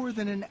spent more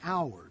than an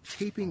hour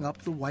taping up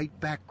the white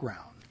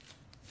background.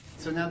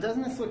 So now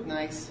doesn't this look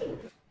nice?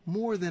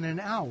 More than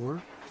an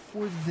hour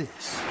for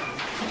this.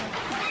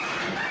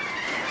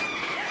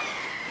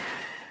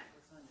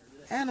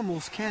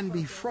 Animals can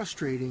be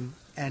frustrating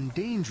and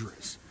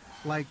dangerous,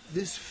 like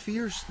this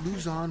fierce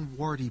Luzon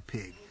warty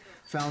pig,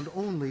 found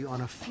only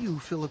on a few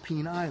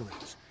Philippine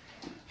islands.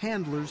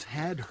 Handlers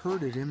had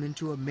herded him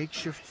into a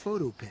makeshift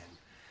photo pen.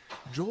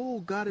 Joel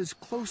got as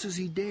close as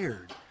he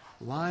dared,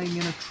 lying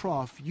in a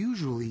trough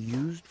usually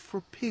used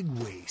for pig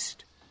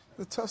waste.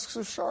 The tusks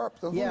are sharp,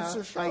 the hooves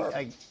are sharp.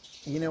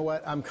 You know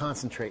what? I'm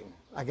concentrating.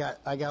 I got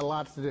a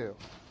lot to do.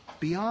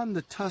 Beyond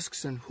the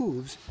tusks and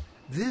hooves,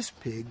 this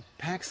pig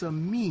packs a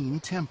mean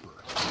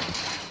temper.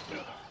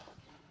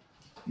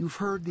 You've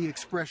heard the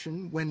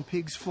expression, when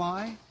pigs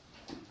fly?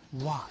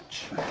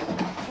 Watch.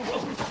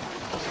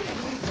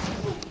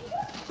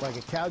 Like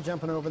a cow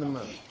jumping over the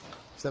moon,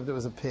 except it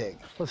was a pig.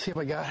 Let's see if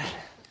I got it.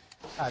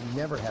 I've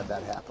never had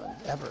that happen,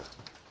 ever.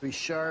 Be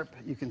sharp.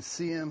 You can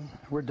see him.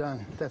 We're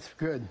done. That's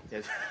good.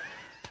 Yes.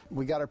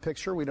 We got our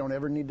picture. We don't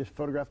ever need to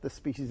photograph this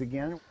species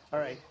again. All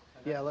right.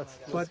 Yeah, let's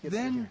But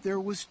then there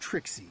was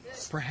Trixie,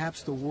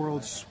 perhaps the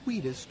world's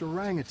sweetest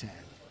orangutan.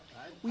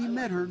 We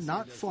met her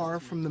not far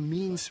from the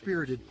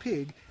mean-spirited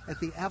pig at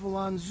the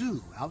Avalon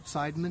Zoo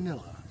outside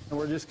Manila. And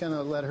we're just going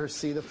to let her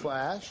see the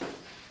flash.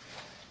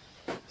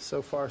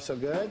 So far, so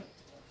good.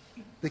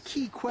 The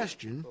key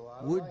question,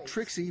 would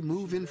Trixie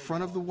move in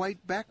front of the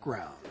white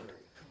background?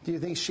 Do you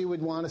think she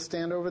would want to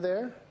stand over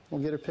there?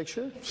 We'll get her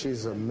picture.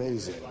 She's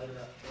amazing.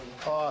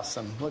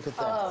 Awesome. Look at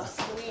that. Oh,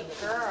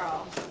 sweet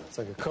girl. It's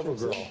like a cover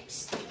girl.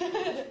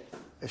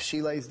 If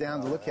she lays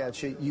down to look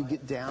at you, you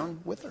get down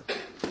with her.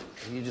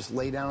 You just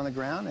lay down on the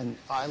ground and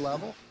eye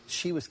level.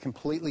 She was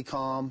completely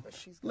calm.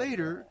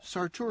 Later,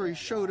 Sartori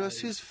showed us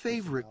his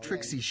favorite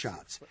Trixie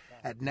shots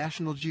at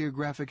National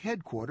Geographic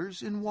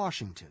headquarters in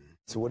Washington.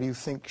 So what do you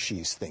think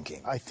she's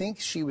thinking? I think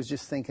she was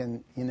just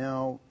thinking, you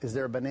know, is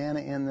there a banana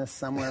in this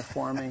somewhere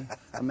for me?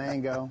 A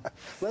mango?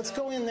 Let's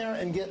go in there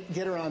and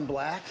get her on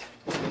black.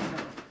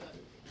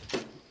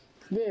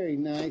 Very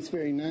nice,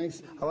 very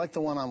nice. I like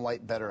the one on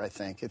white better, I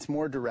think. It's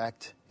more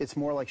direct. It's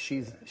more like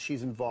she's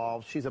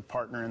involved. She's a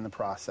partner in the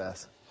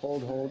process.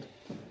 Hold.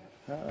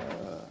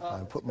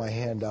 I put my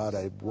hand out.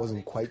 I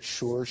wasn't quite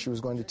sure she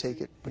was going to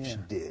take it, but she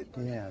did.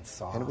 Yeah, it's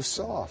soft. And it was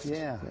soft.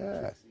 Yeah.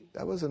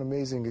 That was an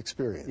amazing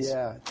experience.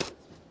 Yeah.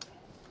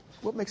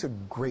 What makes a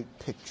great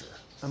picture?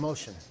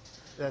 Emotion.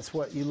 That's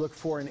what you look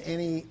for in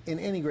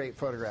any great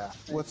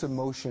photograph. What's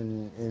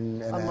emotion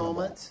in an animal?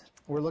 Moment.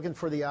 We're looking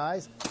for the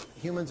eyes.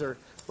 Humans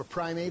we're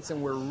primates,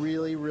 and we're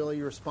really,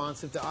 really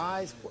responsive to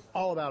eyes. We're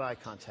all about eye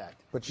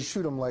contact. But you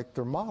shoot them like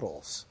they're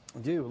models. I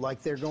do,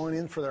 like they're going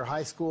in for their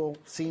high school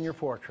senior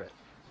portrait.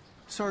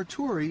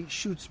 Sartori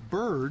shoots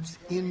birds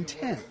in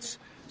tents,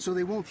 so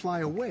they won't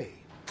fly away.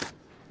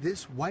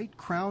 This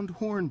white-crowned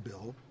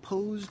hornbill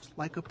posed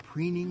like a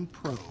preening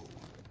pro.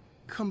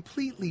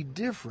 Completely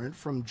different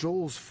from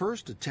Joel's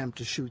first attempt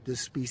to shoot this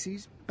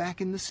species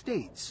back in the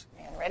States.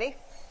 Ready?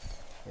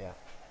 Yeah.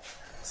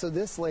 So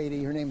this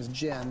lady, her name is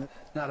Jen,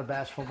 not a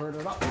bashful bird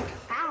at all.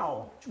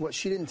 Ow! What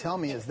she didn't tell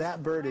me is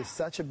that bird is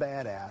such a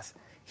badass.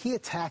 He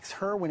attacks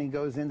her when he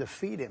goes in to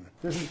feed him.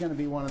 This is going to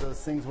be one of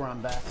those things where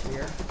I'm back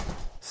here.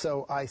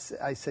 So I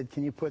said,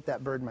 can you put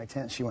that bird in my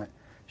tent? She went,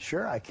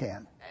 sure, I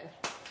can.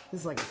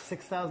 This is like a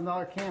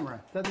 $6,000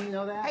 camera. Doesn't he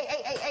know that?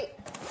 Hey.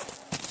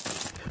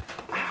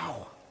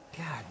 Ow.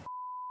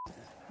 God.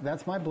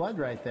 That's my blood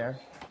right there.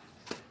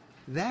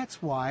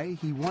 That's why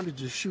he wanted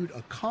to shoot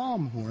a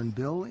calm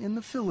hornbill in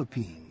the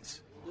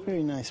Philippines.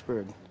 Very nice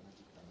bird.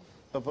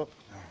 Up.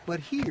 But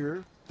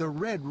here, the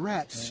red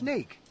rat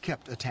snake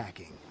kept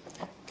attacking.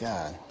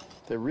 God,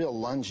 they're real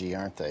lungy,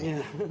 aren't they?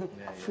 Yeah.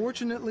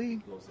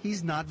 Fortunately,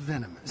 he's not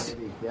venomous.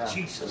 Yeah.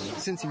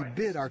 Since he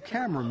bit our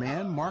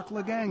cameraman, Mark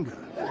Laganga.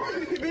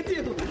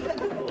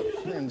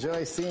 I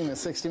enjoy seeing a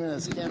 60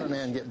 Minutes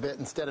cameraman get bit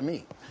instead of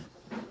me.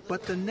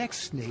 But the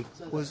next snake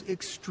was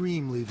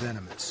extremely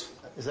venomous.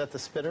 Is that the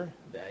spitter?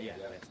 Yeah.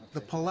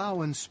 The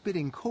Palawan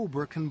spitting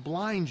cobra can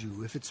blind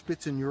you if it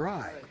spits in your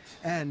eye,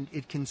 and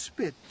it can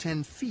spit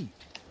 10 feet.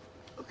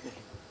 Okay.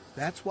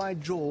 That's why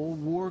Joel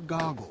wore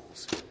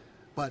goggles.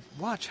 But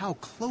watch how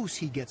close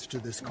he gets to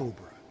this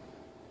cobra.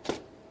 I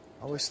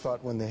always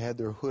thought when they had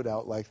their hood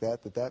out like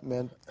that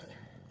meant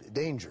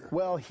danger.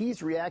 Well,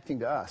 he's reacting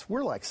to us.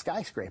 We're like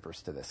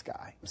skyscrapers to this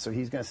guy. So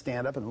he's going to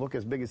stand up and look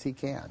as big as he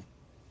can.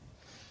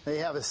 They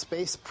have a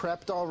space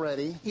prepped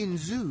already. In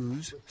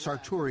zoos,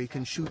 Sartori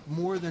can shoot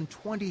more than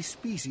 20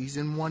 species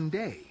in one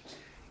day.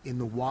 In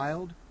the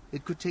wild,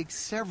 it could take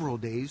several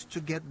days to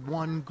get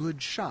one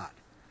good shot.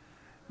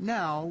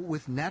 Now,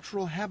 with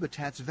natural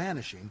habitats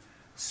vanishing,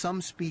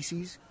 some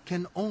species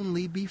can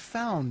only be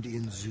found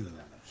in zoos.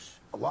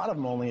 A lot of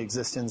them only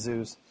exist in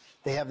zoos.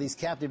 They have these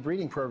captive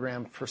breeding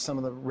programs for some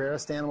of the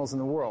rarest animals in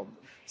the world.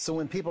 So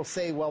when people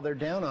say, well, they're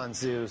down on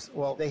zoos,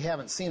 well, they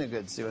haven't seen a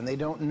good zoo, and they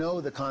don't know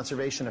the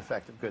conservation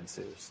effect of good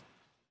zoos.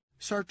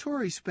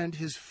 Sartori spent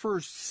his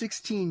first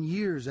 16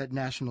 years at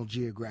National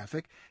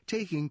Geographic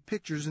taking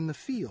pictures in the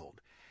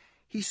field.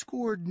 He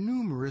scored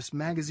numerous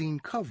magazine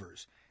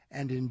covers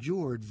and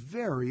endured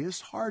various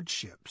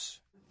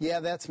hardships. Yeah,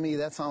 that's me.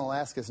 That's on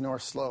Alaska's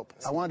North Slope.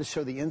 I wanted to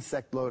show the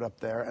insect load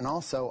up there, and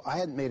also I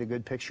hadn't made a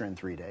good picture in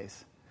 3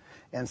 days.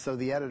 And so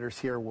the editors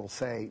here will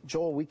say,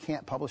 Joel, we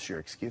can't publish your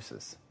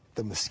excuses.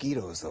 The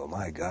mosquitoes, though,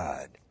 my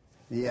God.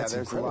 Yeah, that's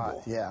there's incredible. a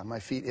lot. Yeah, my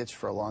feet itched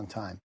for a long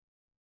time.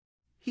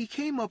 He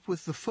came up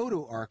with the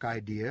photo arc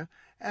idea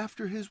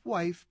after his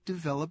wife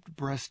developed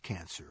breast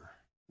cancer.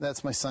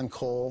 That's my son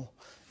Cole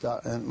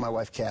and my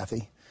wife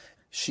Kathy.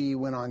 She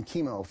went on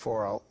chemo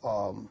for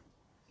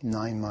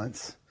 9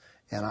 months,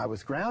 and I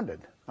was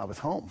grounded. I was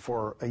home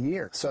for a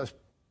year. So I was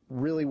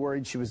really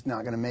worried she was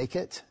not going to make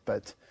it,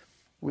 but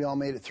we all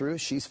made it through.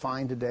 She's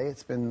fine today.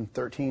 It's been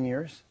 13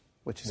 years,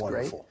 which is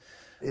Wonderful. Great.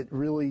 It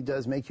really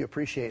does make you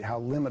appreciate how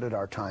limited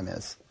our time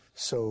is.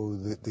 So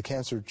the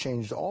cancer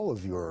changed all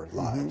of your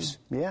lives.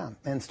 Mm-hmm. Yeah,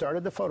 and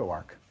started the photo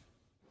arc.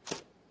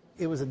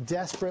 It was a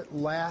desperate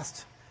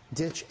last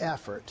ditch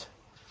effort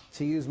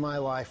to use my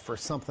life for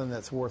something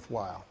that's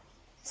worthwhile,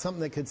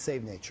 something that could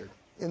save nature.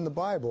 In the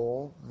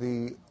Bible,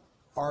 the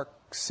ark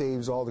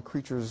saves all the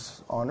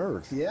creatures on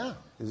earth. Yeah.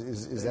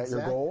 Is that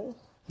your goal?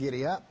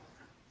 Giddy up.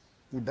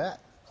 You bet.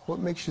 What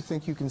makes you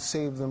think you can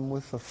save them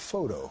with a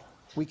photo?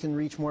 We can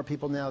reach more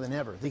people now than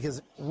ever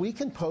because we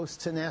can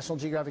post to National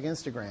Geographic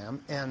Instagram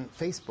and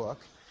Facebook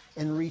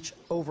and reach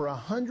over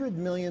 100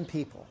 million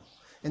people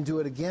and do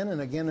it again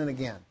and again and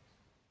again.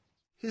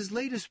 His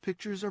latest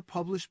pictures are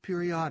published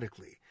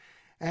periodically,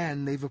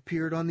 and they've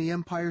appeared on the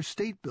Empire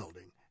State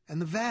Building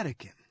and the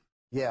Vatican.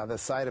 Yeah, the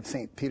site of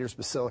St. Peter's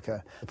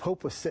Basilica. The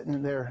Pope was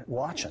sitting there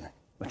watching,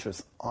 which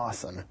was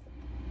awesome.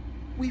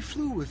 We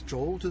flew with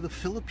Joel to the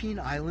Philippine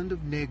island of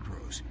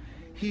Negros.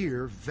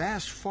 Here,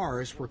 vast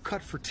forests were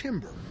cut for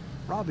timber,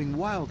 robbing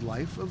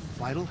wildlife of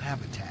vital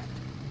habitat.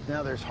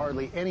 Now there's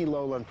hardly any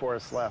lowland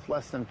forest left,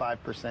 less than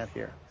 5%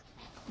 here.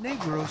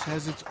 Negros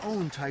has its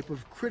own type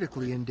of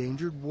critically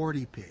endangered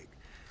warty pig.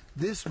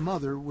 This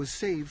mother was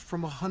saved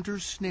from a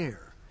hunter's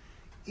snare.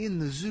 In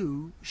the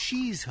zoo,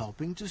 she's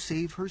helping to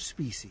save her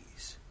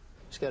species.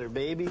 She's got her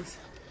babies.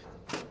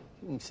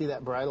 You can see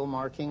that bridle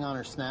marking on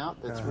her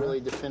snout. That's really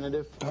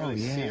definitive. Oh,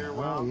 yeah.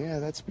 Oh, yeah,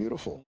 that's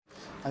beautiful.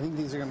 I think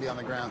these are going to be on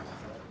the ground.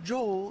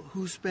 Joel,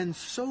 who spends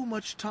so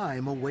much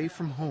time away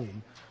from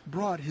home,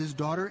 brought his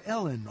daughter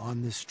Ellen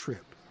on this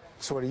trip.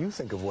 So what do you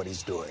think of what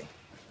he's doing?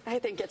 I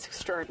think it's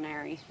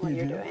extraordinary what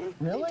you're doing.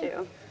 Really? I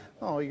do.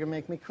 Oh, you're going to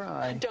make me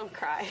cry. Don't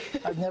cry.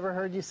 I've never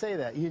heard you say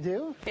that. You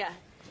do? Yeah.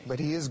 But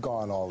he is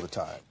gone all the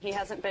time. He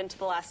hasn't been to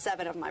the last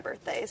 7 of my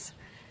birthdays,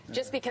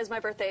 just because my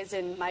birthday's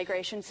in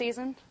migration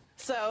season.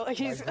 So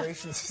he's...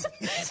 Migration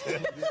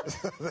season.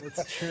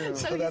 That's true.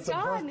 So that's he's a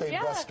gone. birthday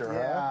Yeah. buster,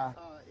 Yeah.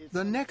 huh?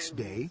 The next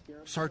day,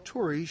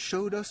 Sartori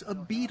showed us a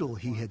beetle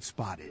he had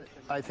spotted,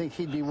 I think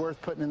he'd be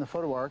worth putting in the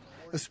photo ark.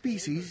 a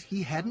species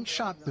he hadn't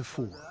shot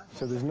before.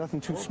 So there's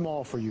nothing too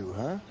small for you,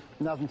 huh?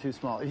 Nothing too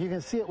small. If you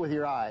can see it with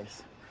your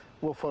eyes,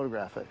 we'll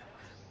photograph it.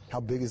 How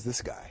big is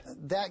this guy?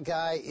 That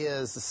guy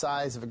is the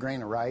size of a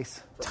grain of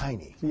rice.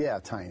 Tiny. Yeah,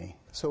 tiny.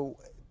 So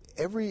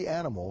every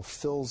animal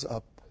fills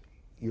up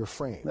your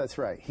frame. That's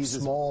right. He's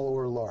small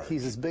or large.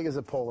 He's as big as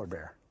a polar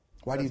bear.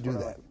 Why do you do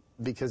that?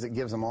 Because it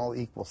gives them all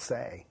equal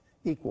say,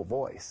 equal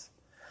voice.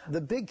 The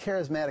big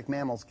charismatic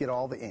mammals get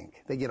all the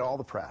ink. They get all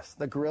the press.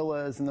 The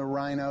gorillas and the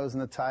rhinos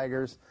and the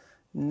tigers.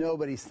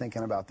 Nobody's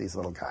thinking about these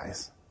little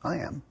guys. I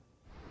am.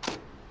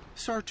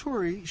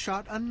 Sartori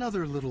shot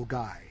another little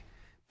guy,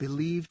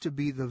 believed to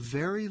be the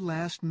very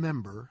last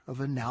member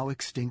of a now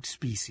extinct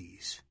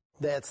species.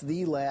 That's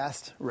the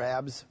last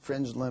Rab's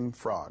fringed-limb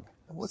frog.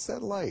 What's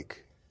that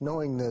like,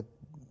 knowing that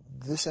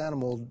this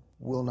animal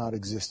will not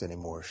exist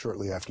anymore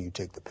shortly after you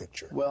take the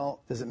picture?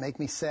 Well, does it make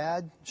me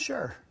sad?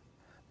 Sure.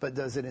 But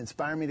does it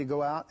inspire me to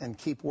go out and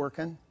keep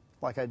working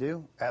like I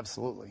do?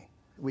 Absolutely.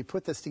 We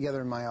put this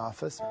together in my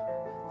office.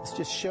 This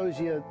just shows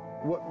you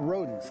what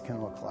rodents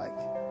can look like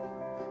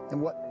and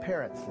what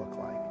parrots look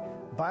like.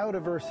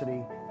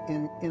 Biodiversity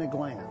in a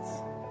glance.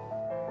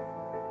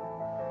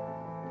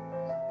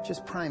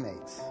 Just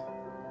primates.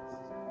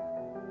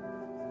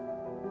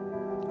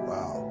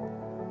 Wow.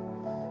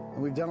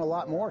 And we've done a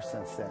lot more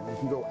since then. We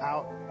can go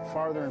out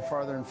farther and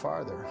farther and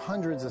farther.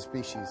 Hundreds of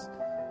species,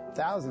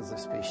 thousands of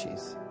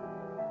species.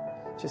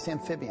 Just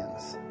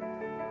amphibians.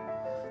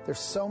 There's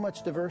so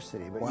much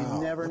diversity, but Wow,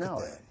 you'd never look at know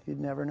that. it. You'd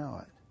never know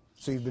it.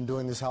 So you've been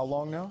doing this how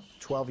long now?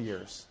 12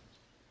 years.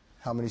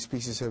 How many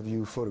species have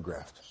you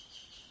photographed?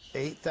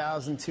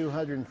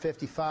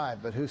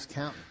 8,255, but who's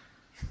counting?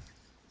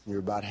 You're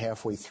about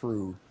halfway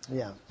through.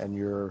 Yeah. And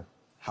you're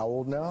how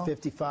old now?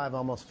 55,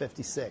 almost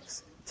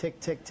 56. Tick,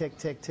 tick, tick,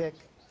 tick, tick.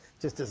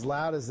 Just as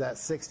loud as that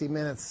 60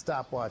 minutes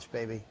stopwatch,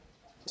 baby.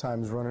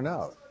 Time's running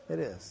out. It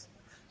is.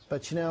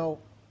 But you know,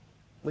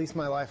 at least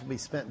my life will be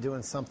spent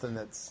doing something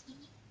that's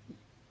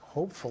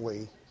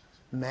hopefully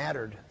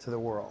mattered to the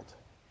world.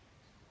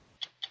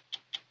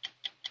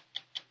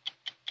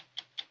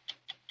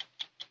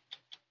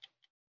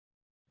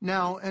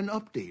 Now, an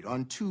update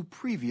on 2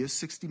 previous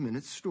 60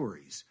 Minutes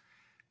stories.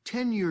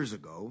 10 years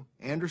ago,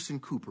 Anderson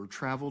Cooper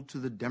traveled to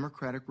the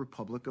Democratic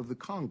Republic of the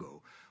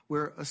Congo,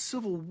 where a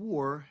civil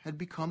war had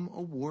become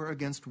a war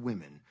against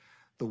women.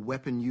 The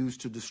weapon used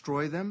to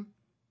destroy them?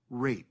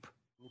 Rape.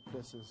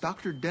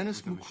 Dr.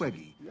 Dennis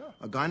Mukwege,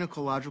 a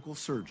gynecological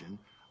surgeon,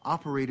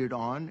 operated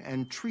on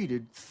and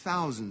treated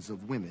thousands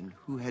of women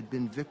who had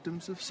been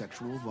victims of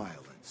sexual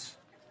violence.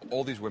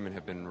 All these women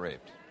have been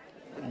raped.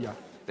 Yeah.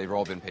 They've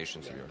all been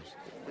patients of yours.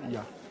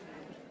 Yeah.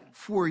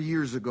 4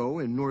 years ago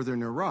in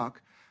northern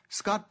Iraq,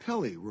 Scott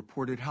Pelley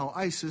reported how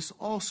ISIS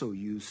also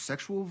used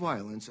sexual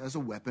violence as a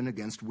weapon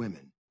against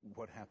women.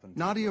 What happened?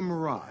 Nadia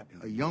Murad,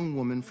 a young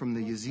woman from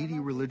the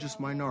Yazidi religious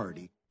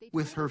minority,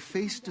 with her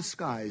face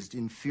disguised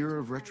in fear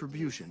of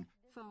retribution,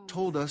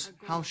 told us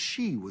how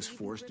she was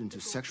forced into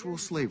sexual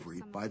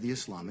slavery by the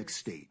Islamic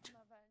State.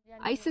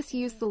 ISIS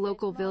used the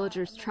local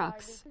villagers'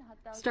 trucks,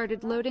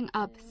 started loading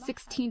up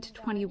 16 to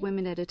 20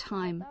 women at a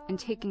time and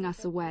taking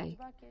us away.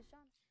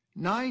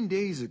 9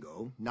 days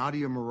ago,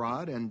 Nadia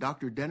Murad and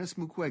Dr. Denis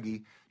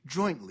Mukwege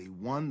jointly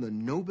won the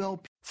Nobel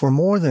Peace. For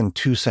more than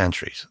 2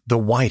 centuries, the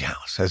White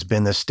House has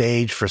been the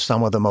stage for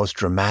some of the most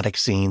dramatic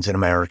scenes in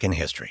American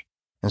history.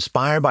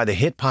 Inspired by the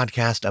hit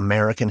podcast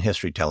American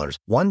History Tellers,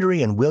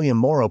 Wondery and William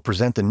Morrow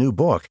present the new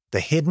book, The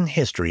Hidden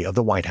History of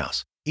the White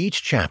House.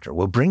 Each chapter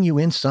will bring you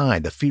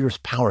inside the fierce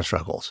power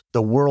struggles,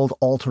 the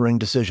world-altering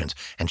decisions,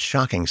 and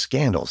shocking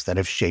scandals that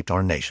have shaped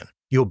our nation.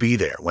 You'll be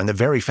there when the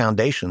very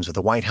foundations of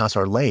the White House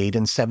are laid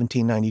in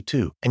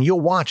 1792, and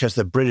you'll watch as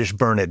the British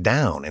burn it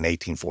down in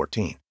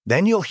 1814.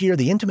 Then you'll hear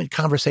the intimate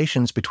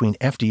conversations between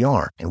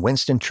FDR and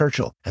Winston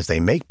Churchill as they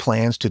make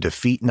plans to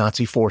defeat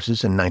Nazi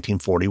forces in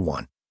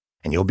 1941.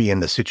 And you'll be in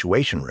the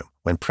Situation Room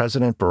when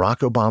President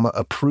Barack Obama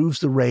approves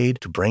the raid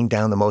to bring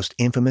down the most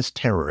infamous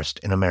terrorist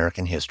in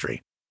American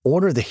history.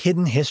 Order The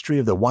Hidden History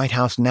of the White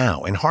House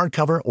now in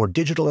hardcover or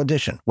digital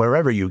edition,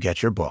 wherever you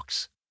get your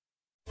books.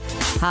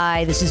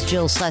 Hi, this is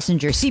Jill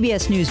Schlesinger,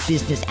 CBS News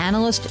business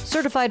analyst,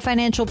 certified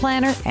financial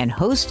planner, and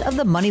host of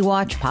the Money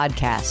Watch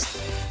podcast.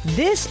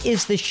 This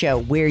is the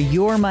show where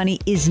your money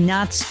is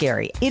not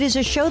scary. It is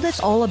a show that's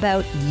all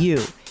about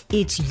you.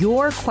 It's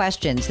your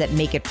questions that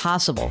make it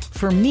possible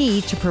for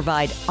me to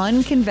provide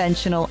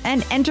unconventional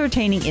and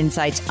entertaining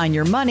insights on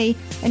your money,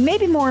 and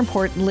maybe more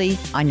importantly,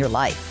 on your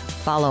life.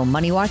 Follow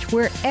Money Watch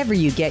wherever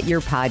you get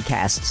your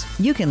podcasts.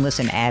 You can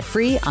listen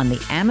ad-free on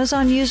the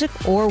Amazon Music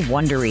or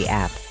Wondery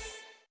app.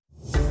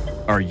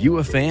 Are you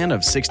a fan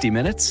of 60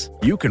 Minutes?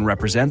 You can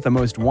represent the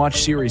most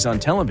watched series on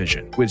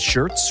television with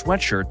shirts,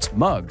 sweatshirts,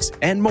 mugs,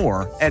 and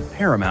more at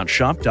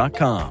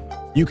ParamountShop.com.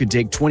 You can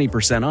take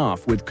 20%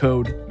 off with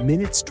code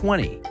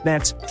MINUTES20.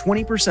 That's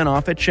 20%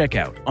 off at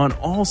checkout on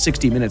all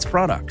 60 Minutes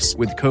products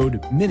with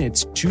code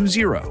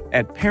MINUTES20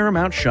 at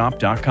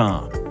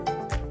ParamountShop.com.